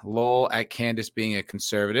at Candace being a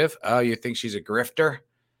conservative. Oh, you think she's a grifter?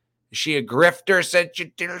 Is she a grifter? Said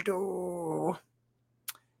you dildo.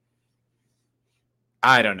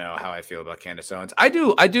 I don't know how I feel about Candace Owens. I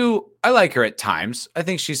like her at times. I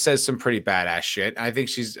think she says some pretty badass shit. I think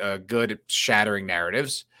she's good at shattering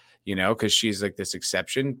narratives, because she's like this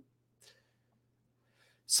exception.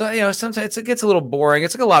 So, sometimes it gets a little boring.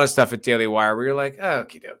 It's like a lot of stuff at Daily Wire where you're like,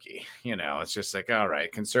 okie dokie. It's just like, all right,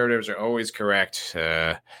 conservatives are always correct.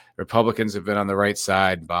 Republicans have been on the right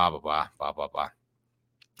side, blah, blah, blah, blah, blah, blah.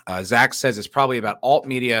 Zach says it's probably about alt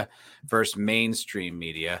media versus mainstream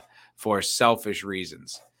media for selfish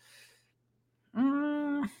reasons.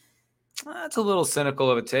 That's a little cynical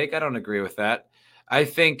of a take. I don't agree with that. I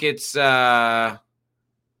think it's...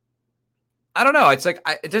 I don't know. It's like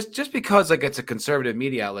just because like it's a conservative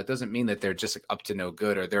media outlet doesn't mean that they're just like up to no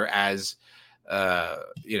good or they're as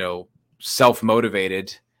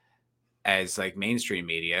self-motivated as like mainstream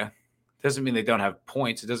media. Doesn't mean they don't have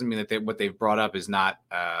points. It doesn't mean that what they've brought up is not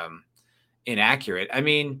inaccurate. I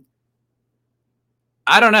mean,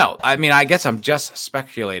 I don't know. I mean, I guess I'm just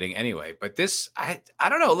speculating anyway. But this, I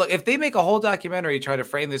don't know. Look, if they make a whole documentary try to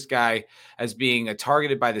frame this guy as being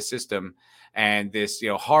targeted by the system and this,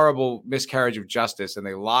 horrible miscarriage of justice, and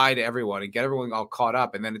they lie to everyone and get everyone all caught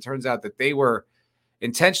up, and then it turns out that they were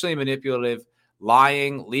intentionally manipulative,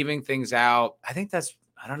 lying, leaving things out. I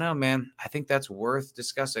don't know, man. I think that's worth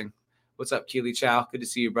discussing. What's up, Keely Chow? Good to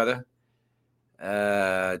see you, brother. These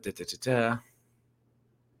are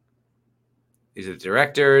the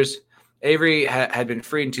directors. Avery had been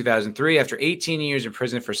freed in 2003 after 18 years in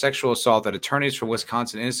prison for sexual assault that attorneys from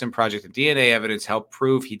Wisconsin Innocent Project and DNA evidence helped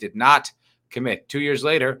prove he did not commit. 2 years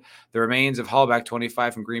later, the remains of Hallback,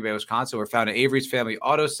 25, from Green Bay, Wisconsin, were found at Avery's family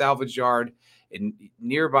auto salvage yard in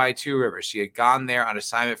nearby Two Rivers. She had gone there on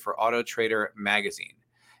assignment for Auto Trader magazine.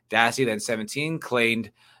 Dassey, then 17,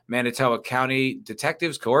 claimed Manitoba County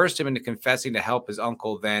detectives coerced him into confessing to help his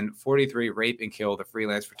uncle, then 43, rape and kill the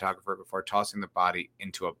freelance photographer before tossing the body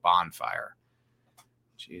into a bonfire.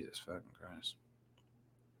 Jesus fucking Christ.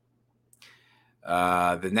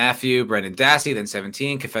 The nephew, Brendan Dassey, then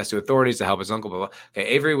 17, confessed to authorities to help his uncle. Blah, blah. Okay,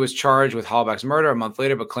 Avery was charged with Hallback's murder a month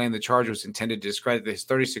later, but claimed the charge was intended to discredit his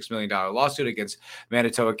 $36 million lawsuit against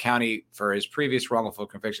Manitoba County for his previous wrongful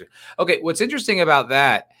conviction. Okay, what's interesting about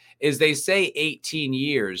that is they say 18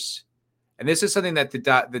 years, and this is something that the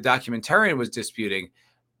documentarian was disputing.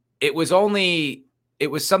 It was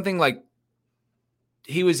something like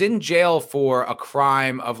he was in jail for a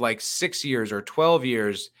crime of like 6 years or 12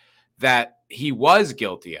 years that he was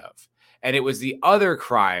guilty of. And it was the other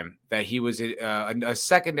crime that he was a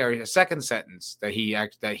second sentence that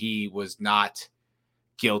he was not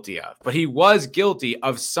guilty of. But he was guilty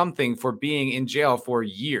of something for being in jail for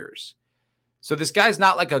years. So this guy's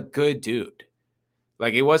not like a good dude.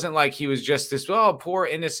 Like, it wasn't like he was just this, poor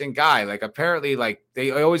innocent guy. Like, apparently, like,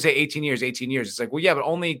 they always say 18 years. It's like, well, yeah, but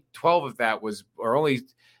only 12 of that was, or only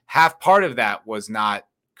half part of that was not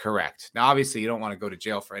correct. Now, obviously, you don't want to go to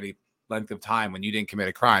jail for any length of time when you didn't commit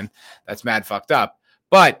a crime. That's mad fucked up.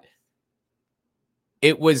 But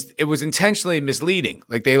it was intentionally misleading.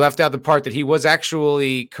 Like, they left out the part that he was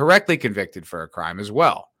actually correctly convicted for a crime as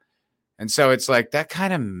well. And so it's like, that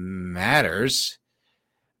kind of matters.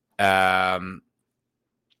 Since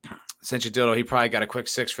you did, he probably got a quick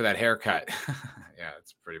 6 for that haircut. Yeah,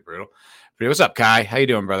 it's pretty brutal. But what's up, Kai? How you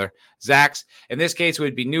doing, brother? Zach's. In this case, it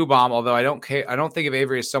would be Newbaum, although I don't think of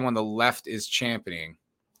Avery as someone the left is championing.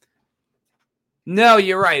 No,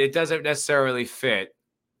 you're right. It doesn't necessarily fit.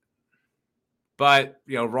 But,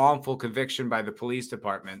 wrongful conviction by the police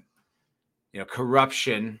department,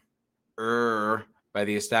 corruption by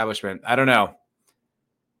the establishment. I don't know.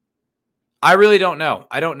 I really don't know.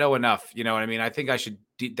 I don't know enough. You know what I mean? I think I should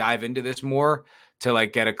dive into this more to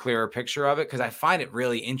like get a clearer picture of it, because I find it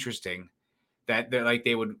really interesting that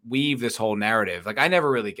they would weave this whole narrative. Like I never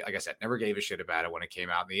really, like I said, never gave a shit about it when it came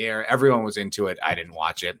out in the air. Everyone was into it. I didn't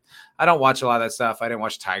watch it. I don't watch a lot of that stuff. I didn't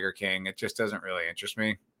watch Tiger King. It just doesn't really interest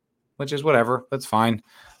me, which is whatever. That's fine.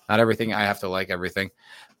 Not everything I have to like everything.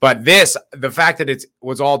 But the fact that it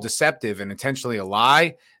was all deceptive and intentionally a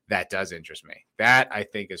lie, that does interest me. That I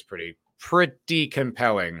think is pretty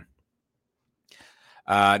compelling.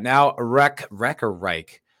 Now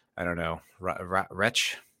Reich, I don't know,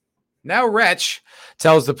 Wretch. Now Wretch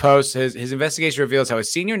tells the Post his investigation reveals how a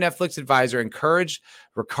senior Netflix advisor encouraged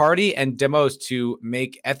Riccardi and Demos to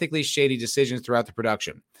make ethically shady decisions throughout the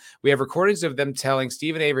production. We have recordings of them telling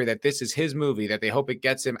Stephen Avery that this is his movie, that they hope it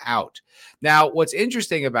gets him out. Now, what's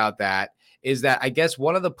interesting about that is that I guess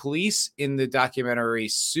one of the police in the documentary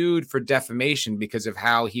sued for defamation because of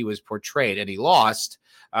how he was portrayed, and he lost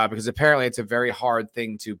because apparently it's a very hard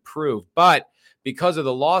thing to prove. But because of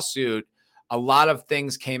the lawsuit, a lot of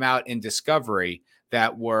things came out in discovery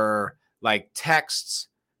that were like texts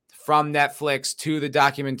from Netflix to the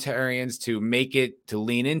documentarians to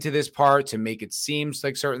lean into this part, to make it seem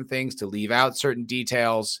like certain things, to leave out certain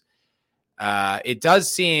details. It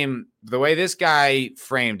does seem, the way this guy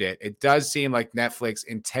framed it, it does seem like Netflix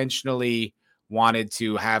intentionally wanted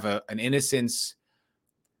to have an innocence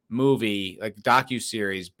movie, like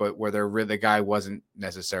docuseries, but where the guy wasn't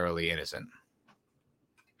necessarily innocent.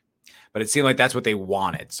 But it seemed like that's what they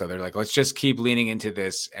wanted. So they're like, let's just keep leaning into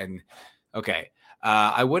this. And okay.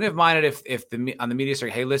 I wouldn't have minded if on the media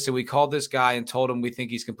story, hey, listen, we called this guy and told him we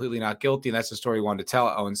think he's completely not guilty. And that's the story we wanted to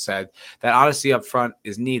tell. Owen said that honesty up front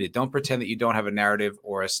is needed. Don't pretend that you don't have a narrative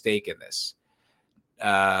or a stake in this.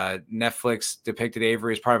 Netflix depicted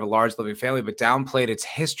Avery as part of a large living family, but downplayed its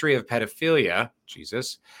history of pedophilia,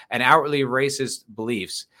 Jesus, and outwardly racist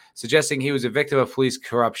beliefs, suggesting he was a victim of police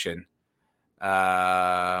corruption.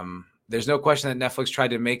 There's no question that Netflix tried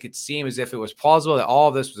to make it seem as if it was plausible that all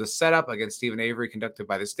of this was a setup against Stephen Avery conducted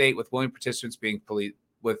by the state, with willing participants being willing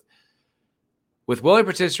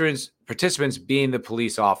participants being the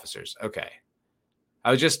police officers. Okay.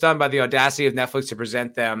 I was just stunned by the audacity of Netflix to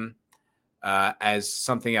present them as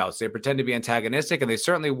something else. They pretend to be antagonistic, and they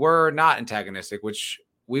certainly were not antagonistic, which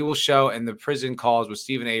we will show in the prison calls with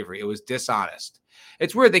Stephen Avery. It was dishonest.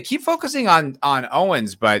 It's weird. They keep focusing on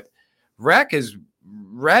Owens, but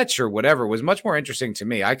Wretch or whatever was much more interesting to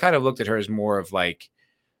me. I kind of looked at her as more of like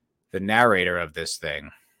the narrator of this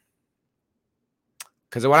thing.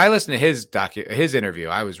 Because when I listened to his interview,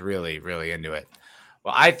 I was really, really into it.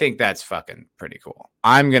 Well, I think that's fucking pretty cool.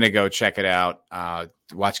 I'm going to go check it out,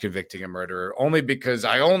 watch Convicting a Murderer, only because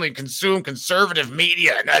I only consume conservative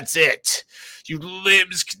media, and that's it. You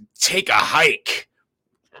libs can take a hike.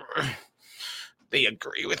 They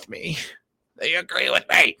agree with me. Senja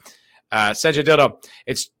Dildo,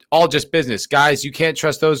 it's all just business. Guys, you can't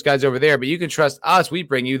trust those guys over there, but you can trust us. We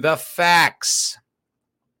bring you the facts.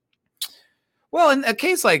 Well, in a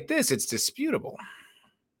case like this, it's disputable,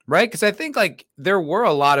 right? Because I think like there were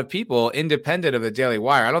a lot of people independent of the Daily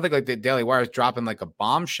Wire. I don't think like the Daily Wire is dropping like a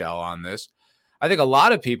bombshell on this. I think a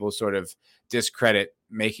lot of people sort of discredit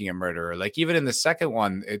Making a Murderer. Like even in the second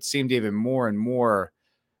one, it seemed even more and more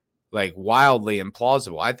like wildly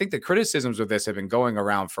implausible. I think the criticisms of this have been going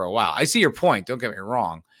around for a while. I see your point. Don't get me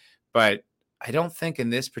wrong, but I don't think in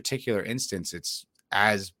this particular instance, it's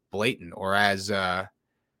as blatant or as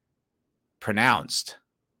pronounced.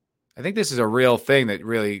 I think this is a real thing that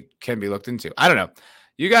really can be looked into. I don't know.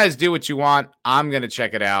 You guys do what you want. I'm going to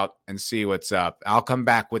check it out and see what's up. I'll come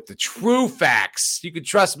back with the true facts. You can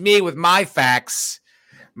trust me with my facts.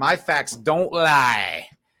 My facts don't lie.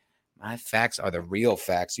 My facts are the real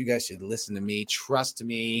facts. You guys should listen to me. Trust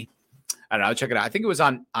me. I don't know. Check it out. I think it was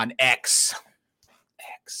on X.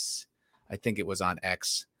 I think it was on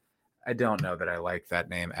X. I don't know that I like that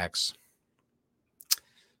name, X. I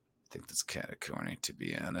think that's kind of corny, to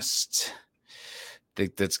be honest. I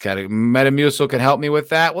think that's kind of... Metamucil can help me with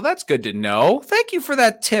that. Well, that's good to know. Thank you for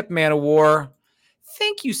that tip, Man of War.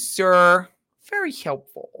 Thank you, sir. Very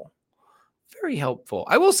helpful. Very helpful.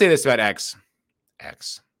 I will say this about X.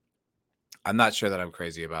 I'm not sure that I'm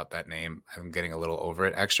crazy about that name. I'm getting a little over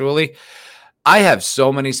it, actually. I have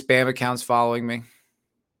so many spam accounts following me.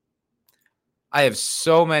 I have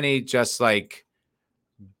so many just like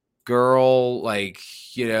girl, like,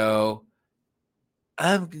 you know,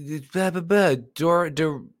 Dorantha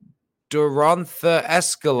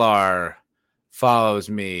Escalar follows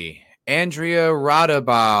me. Andrea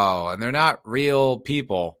Radabau, and they're not real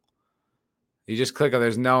people. You just click on,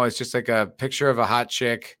 it's just like a picture of a hot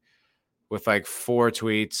chick with like 4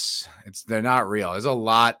 tweets. They're not real. There's a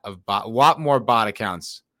lot more bot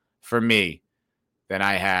accounts for me than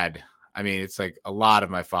I had. I mean, it's like a lot of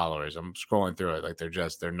my followers. I'm scrolling through it. Like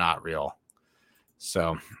they're not real.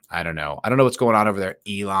 So I don't know. I don't know what's going on over there,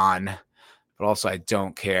 Elon, but also I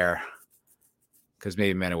don't care because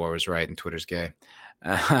maybe Manowar was right and Twitter's gay.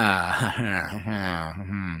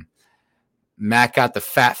 Matt got the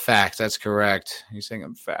fat facts. That's correct. You're saying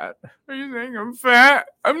I'm fat. Are you saying I'm fat?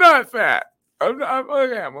 I'm not fat. I'm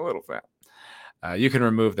a little fat. You can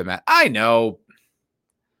remove the Matt. I know.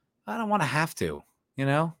 I don't want to have to, you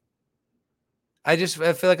know? I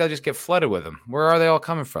feel like I'll just get flooded with them. Where are they all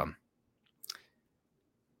coming from?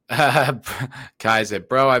 Kai said,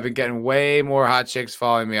 bro, I've been getting way more hot chicks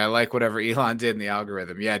following me. I like whatever Elon did in the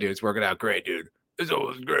algorithm. Yeah, dude, it's working out great, dude. It's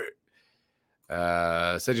always great.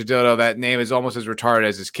 Such a dodo. That name is almost as retarded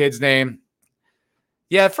as his kid's name.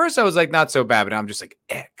 Yeah, at first I was like, not so bad, but now I'm just like,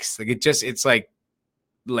 X. Like it's like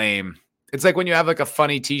lame. It's like when you have like a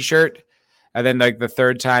funny t-shirt and then like the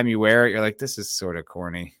third time you wear it, you're like, this is sort of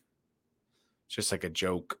corny. It's just like a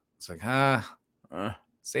joke. It's like,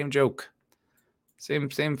 same joke. Same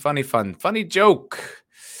funny joke.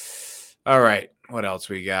 All right. What else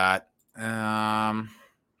we got?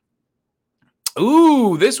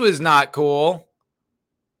 Ooh, this was not cool.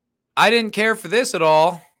 I didn't care for this at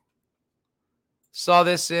all. Saw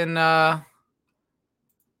this in the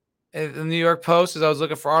New York Post as I was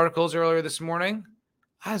looking for articles earlier this morning.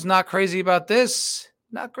 I was not crazy about this.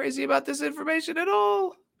 Not crazy about this information at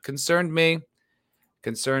all. Concerned me.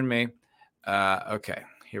 Okay,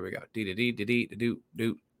 here we go.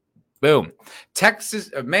 Boom.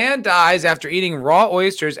 Texas, a man dies after eating raw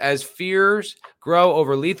oysters as fears grow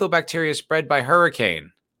over lethal bacteria spread by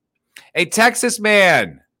hurricane. A Texas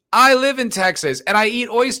man, I live in Texas and I eat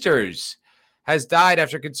oysters, has died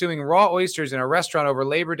after consuming raw oysters in a restaurant over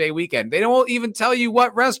Labor Day weekend. They don't even tell you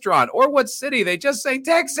what restaurant or what city. They just say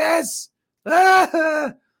Texas.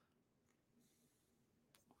 I'm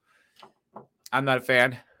not a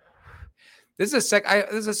fan. This is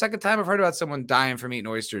the second time I've heard about someone dying from eating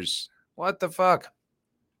oysters. What the fuck?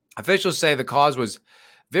 Officials say the cause was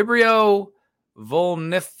Vibrio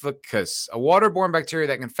vulnificus, a waterborne bacteria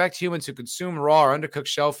that can infect humans who consume raw or undercooked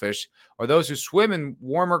shellfish or those who swim in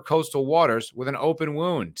warmer coastal waters with an open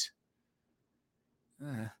wound.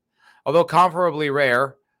 Although comparably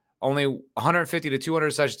rare, only 150 to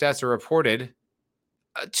 200 such deaths are reported.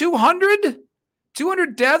 200?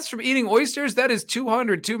 200 deaths from eating oysters? That is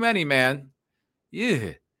 200 too many, man.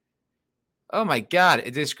 Yeah. Oh my God.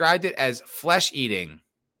 It described it as flesh eating.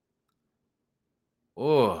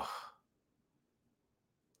 Oh.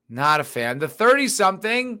 Not a fan. The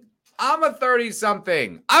 30-something. I'm a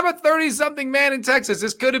 30-something. I'm a 30-something man in Texas.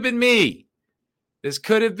 This could have been me.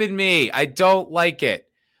 I don't like it.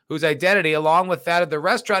 Whose identity, along with that of the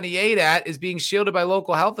restaurant he ate at, is being shielded by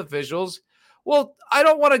local health officials. Well, I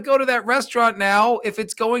don't want to go to that restaurant now if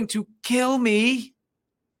it's going to kill me.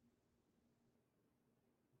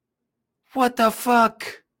 What the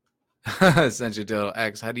fuck? Sensitive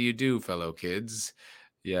X, how do you do, fellow kids?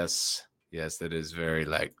 Yes, that is very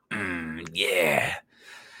like, yeah.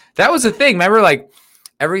 That was the thing. Remember, like,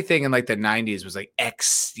 everything in like the 90s was like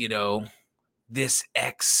X, this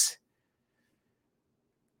X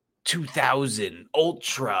 2000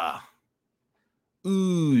 Ultra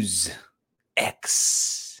Ooze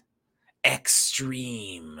X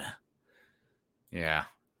Extreme. Yeah,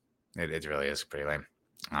 it really is pretty lame,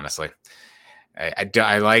 honestly.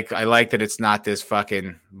 I like that it's not this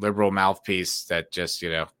fucking liberal mouthpiece that just,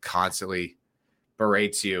 constantly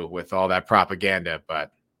berates you with all that propaganda,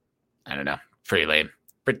 but I don't know. Pretty lame.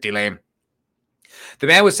 The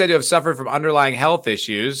man was said to have suffered from underlying health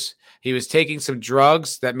issues. He was taking some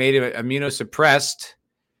drugs that made him immunosuppressed.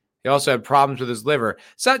 He also had problems with his liver.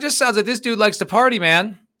 So it just sounds like this dude likes to party,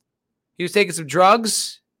 man. He was taking some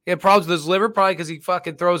drugs. He had problems with his liver, probably because he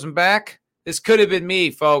fucking throws them back. This could have been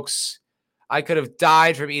me, folks. I could have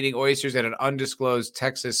died from eating oysters at an undisclosed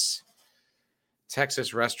Texas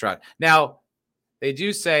restaurant. Now, they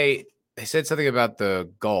said something about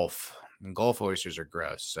the Gulf. And Gulf oysters are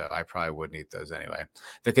gross, so I probably wouldn't eat those anyway.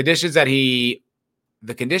 The conditions that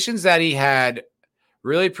he had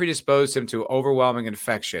really predisposed him to overwhelming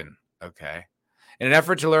infection. Okay. In an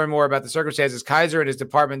effort to learn more about the circumstances, Kaiser and his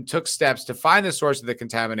department took steps to find the source of the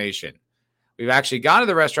contamination. We've actually gone to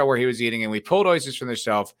the restaurant where he was eating, and we pulled oysters from the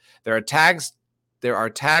shelf. There are tags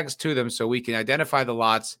to them so we can identify the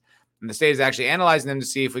lots, and the state is actually analyzing them to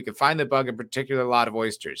see if we can find the bug in a particular lot of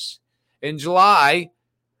oysters. In July,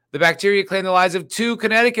 The bacteria claimed the lives of 2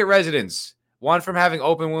 Connecticut residents, one from having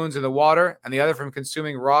open wounds in the water and the other from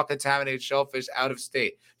consuming raw contaminated shellfish out of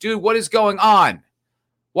state. Dude, what is going on?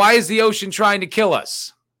 Why is the ocean trying to kill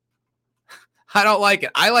us? I don't like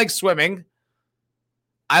it. I like swimming.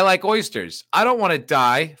 I like oysters. I don't want to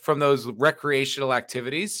die from those recreational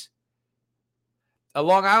activities. A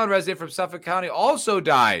Long Island resident from Suffolk County also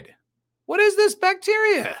died. What is this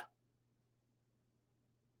bacteria?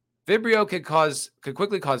 Vibrio could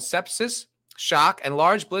quickly cause sepsis, shock, and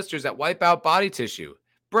large blisters that wipe out body tissue.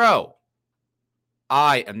 Bro,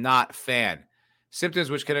 I am not a fan. Symptoms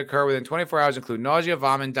which can occur within 24 hours include nausea,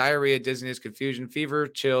 vomiting, diarrhea, dizziness, confusion, fever,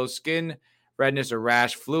 chills, skin redness or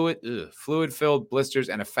rash, fluid-filled blisters,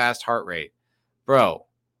 and a fast heart rate. Bro,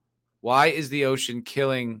 why is the ocean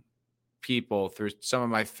killing people through some of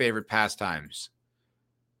my favorite pastimes?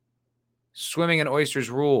 Swimming and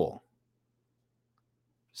oysters rule.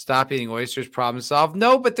 Stop eating oysters, problem solved.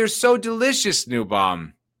 No, but they're so delicious, New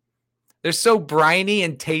Bomb. They're so briny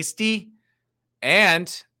and tasty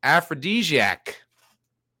and aphrodisiac.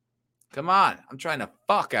 Come on. I'm trying to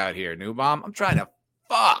fuck out here, New Bomb. I'm trying to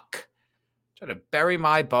fuck. I'm trying to bury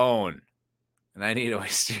my bone. And I need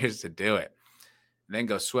oysters to do it. And then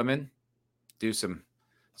go swimming. Do some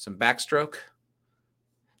backstroke.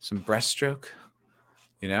 Some breaststroke.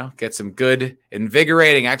 You know, get some good,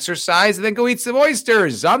 invigorating exercise, and then go eat some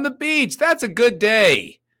oysters on the beach. That's a good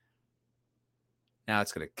day. Now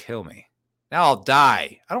it's going to kill me. Now I'll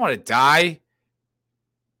die. I don't want to die.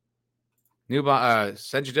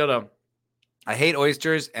 Send your dildo. I hate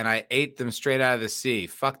oysters, and I ate them straight out of the sea.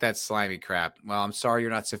 Fuck that slimy crap. Well, I'm sorry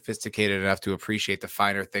you're not sophisticated enough to appreciate the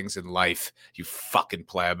finer things in life, you fucking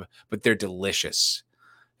pleb. But they're delicious.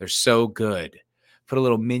 They're so good. Put a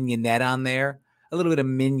little mignonette on there. A little bit of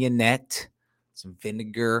mignonette, some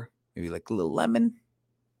vinegar, maybe like a little lemon.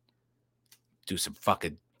 Do some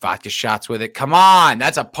fucking vodka shots with it. Come on,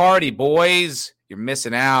 that's a party, boys. You're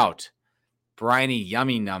missing out. Briny,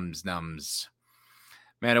 yummy nums.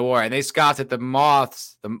 Man of war. And they scoffed at the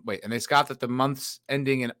months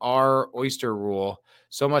ending in R oyster rule.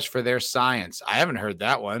 So much for their science. I haven't heard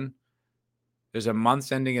that one. There's a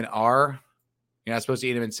month ending in R. You're not supposed to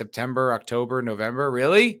eat them in September, October, November.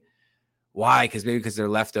 Really? Why? Because they're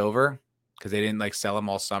left over? Because they didn't sell them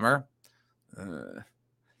all summer? I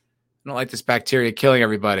don't like this bacteria killing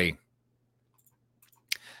everybody.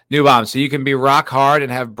 New Bomb, so you can be rock hard and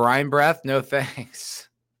have brine breath? No thanks.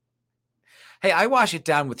 Hey, I wash it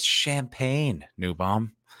down with champagne, New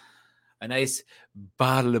Bomb. A nice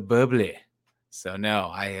bottle of bubbly. So no,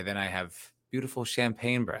 I have beautiful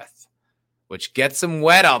champagne breath, which gets them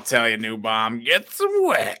wet, I'll tell you, New Bomb. Get them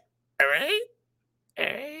wet. All right? All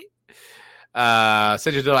right. I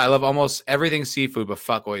love almost everything seafood, but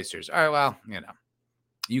fuck oysters. All right, well,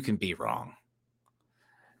 you can be wrong.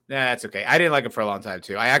 That's okay. I didn't like it for a long time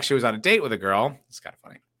too. I actually was on a date with a girl. It's kind of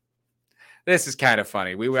funny. This is kind of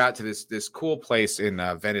funny. We went out to this cool place in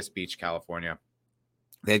Venice Beach, California.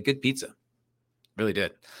 They had good pizza, really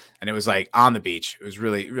did, and it was on the beach. It was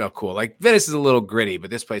really real cool. Venice is a little gritty, but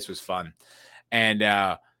this place was fun,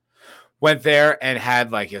 and went there and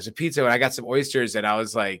had some pizza, and I got some oysters, and I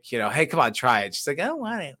was like, hey, come on, try it. She's like, I don't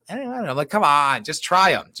want it. I'm like, come on, just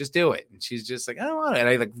try them. Just do it. And she's just like, I don't want it.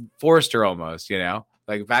 And I forced her almost,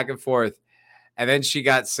 back and forth. And then she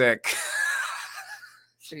got sick.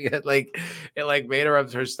 She had it made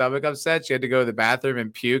her stomach upset. She had to go to the bathroom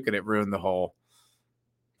and puke, and it ruined the whole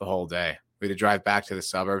day. We had to drive back to the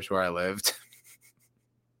suburbs where I lived.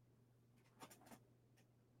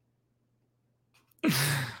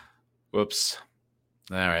 Whoops.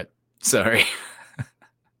 All right. Sorry.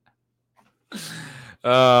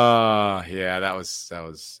 Yeah, that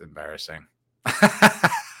was embarrassing.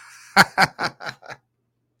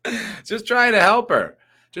 Just trying to help her.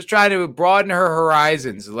 Just trying to broaden her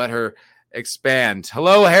horizons and let her expand.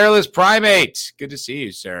 Hello, hairless primate. Good to see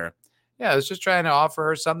you, sir. Yeah, I was just trying to offer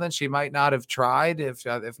her something she might not have tried if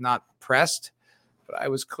not pressed. But I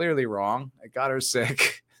was clearly wrong. I got her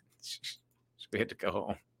sick. We had to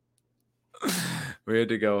go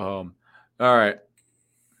home. All right.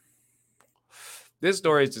 This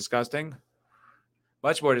story is disgusting.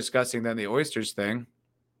 Much more disgusting than the oysters thing.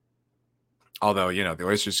 Although, the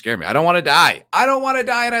oysters scare me. I don't want to die.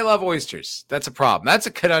 And I love oysters. That's a problem. That's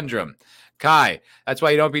a conundrum. Kai, that's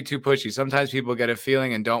why you don't be too pushy. Sometimes people get a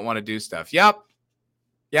feeling and don't want to do stuff. Yep.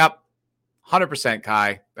 100%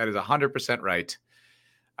 Kai. That is 100% right.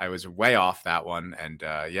 I was way off that one. And,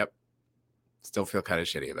 yep. Still feel kind of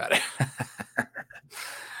shitty about it.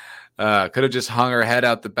 Could have just hung her head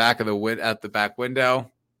out the back of out the back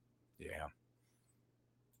window. Yeah.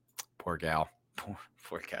 Poor gal.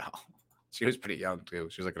 Poor gal. She was pretty young too.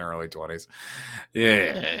 She was like in her early 20s.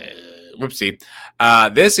 Yeah. Whoopsie.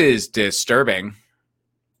 This is disturbing.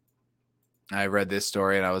 I read this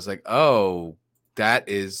story and I was like, oh, that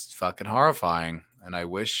is fucking horrifying. And I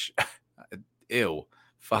wish, ew,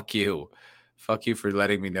 fuck you. Fuck you for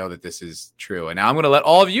letting me know that this is true. And now I'm going to let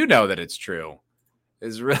all of you know that it's true.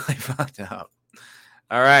 It's really fucked up.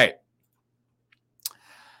 All right.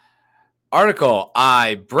 Article,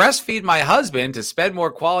 I breastfeed my husband to spend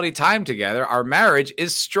more quality time together. Our marriage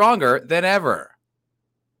is stronger than ever.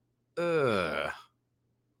 Ugh.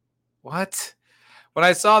 What? When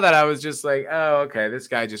I saw that, I was just like, oh, okay. This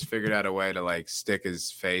guy just figured out a way to like stick his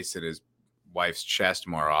face in his wife's chest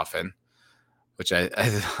more often, which I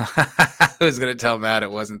was going to tell Matt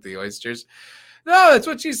it wasn't the oysters. No, that's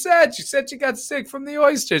what she said. She said she got sick from the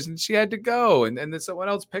oysters and she had to go. And then someone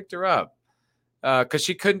else picked her up. Because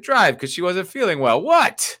she couldn't drive because she wasn't feeling well.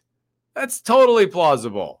 What? That's totally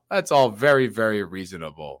plausible. That's all very, very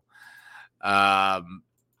reasonable. But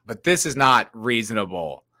this is not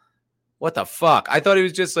reasonable. What the fuck? I thought he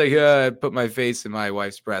was just like, put my face in my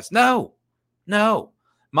wife's breast. No.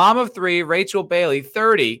 Mom of 3, Rachel Bailey,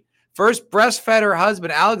 30, first breastfed her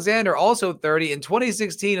husband, Alexander, also 30, in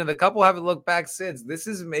 2016, and the couple haven't looked back since. This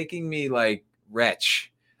is making me like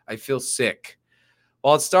retch. I feel sick.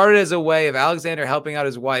 While it started as a way of Alexander helping out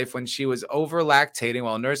his wife when she was over-lactating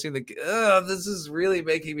while nursing the... this is really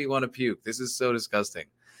making me want to puke. This is so disgusting.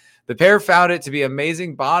 The pair found it to be an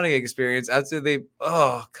amazing bonding experience after they...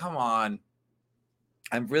 Oh, come on.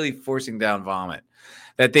 I'm really forcing down vomit.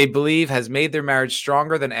 That they believe has made their marriage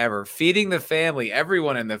stronger than ever. Feeding the family,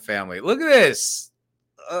 everyone in the family. Look at this.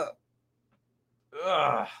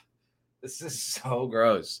 This is so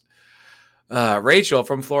gross. Rachel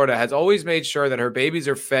from Florida has always made sure that her babies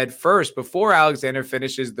are fed first before Alexander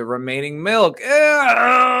finishes the remaining milk. Ew!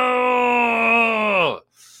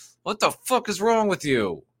 What the fuck is wrong with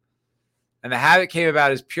you? And the habit came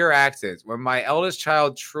about as pure accident. When my eldest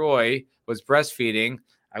child, Troy, was breastfeeding,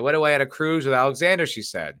 I went away on a cruise with Alexander, she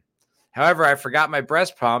said. However, I forgot my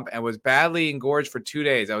breast pump and was badly engorged for 2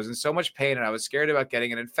 days. I was in so much pain and I was scared about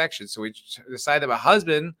getting an infection. So we decided that my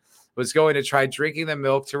husband was going to try drinking the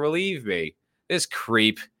milk to relieve me. This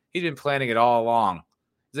creep. He'd been planning it all along.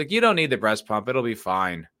 He's like, you don't need the breast pump. It'll be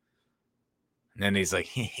fine. And then he's like,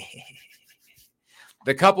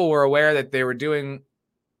 the couple were aware that they were doing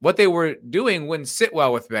what they were doing wouldn't sit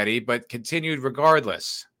well with Betty, but continued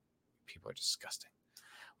regardless. People are disgusting.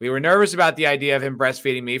 We were nervous about the idea of him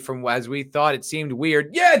breastfeeding me from as we thought it seemed weird.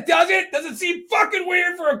 Yeah, does it? Does it seem fucking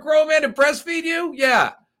weird for a grown man to breastfeed you?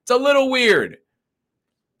 Yeah, it's a little weird.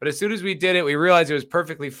 But as soon as we did it, we realized it was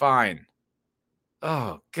perfectly fine.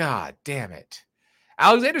 Oh, God damn it.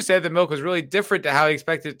 Alexander said the milk was really different to how he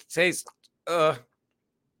expected it to taste.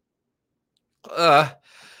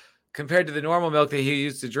 Compared to the normal milk that he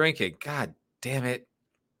used to drinking. God damn it.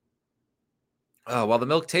 While the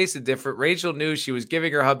milk tasted different, Rachel knew she was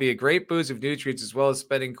giving her hubby a great boost of nutrients as well as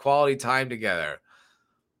spending quality time together.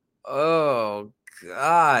 Oh,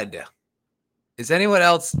 God. Is anyone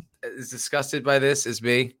else as disgusted by this as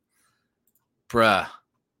me? Bruh.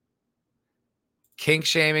 Kink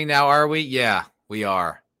shaming now, are we? Yeah, we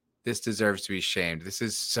are. This deserves to be shamed. This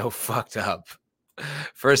is so fucked up.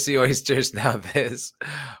 First the oysters, now this.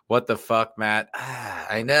 What the fuck, Matt?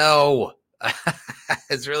 I know.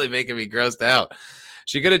 It's really making me grossed out.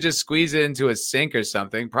 She could have just squeezed it into a sink or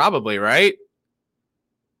something. Probably, right?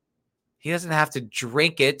 He doesn't have to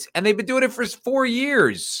drink it. And they've been doing it for 4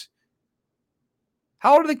 years.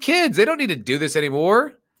 How old are the kids? They don't need to do this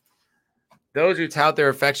anymore. Those who tout their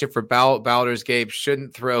affection for Baldur's Gate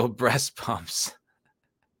shouldn't throw breast pumps.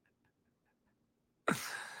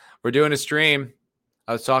 We're doing a stream.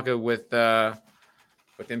 I was talking with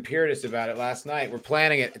Imperitus about it last night. We're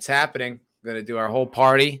planning it. It's happening. We're going to do our whole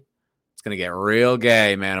party. It's going to get real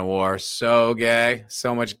gay, Man of War. So gay.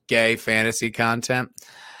 So much gay fantasy content.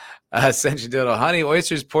 Ascension Diddle. Honey,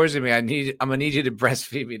 oysters poison me. I'm going to need you to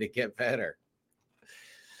breastfeed me to get better.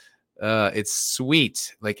 It's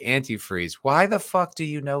sweet, like antifreeze. Why the fuck do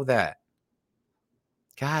you know that?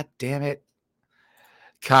 God damn it.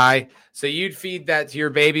 Kai, so you'd feed that to your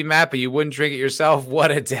baby, Matt, but you wouldn't drink it yourself?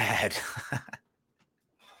 What a dad.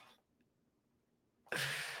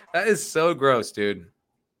 That is so gross, dude.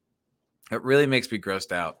 It really makes me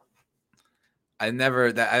grossed out. I've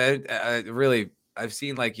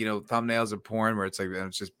seen like, thumbnails of porn where it's like,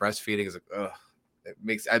 it's just breastfeeding. It's like, ugh.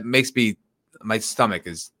 It makes me, my stomach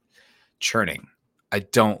is churning. I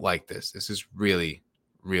don't like this. This is really,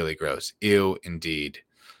 really gross. Ew, indeed.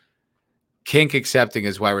 Kink accepting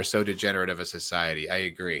is why we're so degenerate of a society. I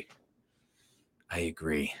agree.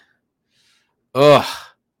 Ugh.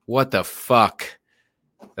 What the fuck?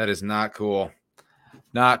 That is not cool.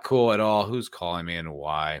 Not cool at all. Who's calling me and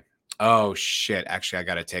why? Oh, shit. Actually, I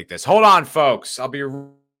got to take this. Hold on, folks. I'll be...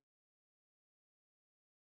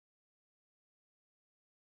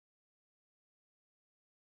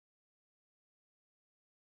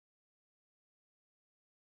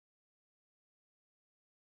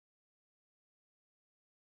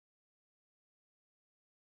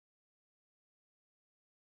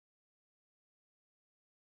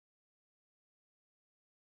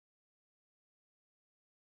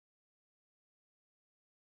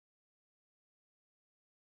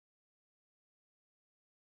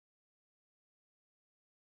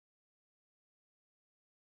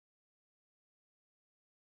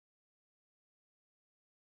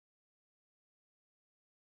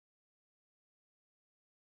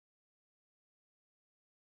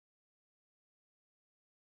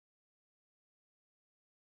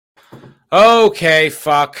 Okay,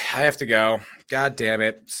 fuck. I have to go. God damn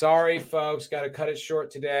it. Sorry, folks. Got to cut it short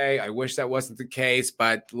today. I wish that wasn't the case,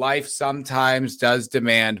 but life sometimes does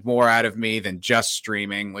demand more out of me than just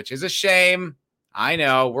streaming, which is a shame. I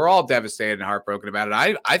know. We're all devastated and heartbroken about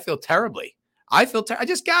it. I feel terribly. I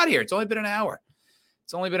just got here. It's only been an hour.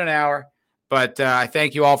 But I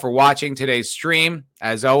thank you all for watching today's stream.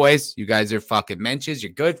 As always, you guys are fucking mentions.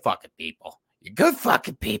 You're good fucking people.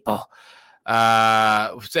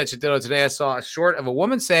 Said Chadillo today. I saw a short of a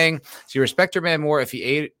woman saying she respect her man more if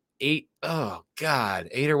he ate. Oh God,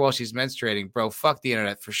 ate her while she's menstruating, bro. Fuck the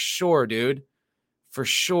internet for sure, dude. For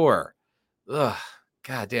sure. Ugh.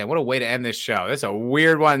 God damn. What a way to end this show. That's a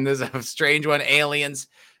weird one. This is a strange one. Aliens.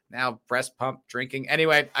 Now breast pump drinking.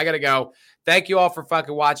 Anyway, I gotta go. Thank you all for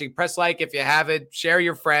fucking watching. Press like if you haven't. Share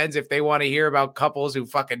your friends if they want to hear about couples who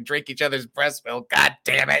fucking drink each other's breast milk. God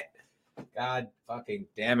damn it. God fucking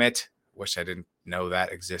damn it. Wish I didn't know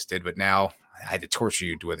that existed, but now I had to torture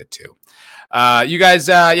you with it too. You guys,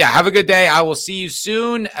 have a good day. I will see you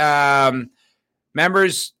soon.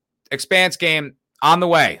 Members Expanse game on the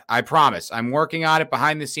way. I promise. I'm working on it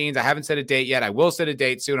behind the scenes. I haven't set a date yet. I will set a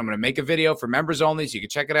date soon. I'm going to make a video for members only so you can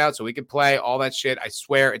check it out so we can play all that shit. I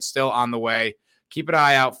swear it's still on the way. Keep an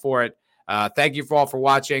eye out for it. Thank you all for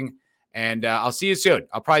watching. And I'll see you soon.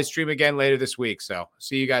 I'll probably stream again later this week. So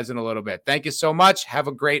see you guys in a little bit. Thank you so much. Have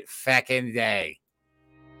a great fucking day.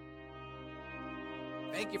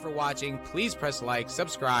 Thank you for watching. Please press like,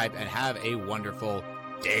 subscribe, and have a wonderful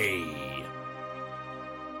day.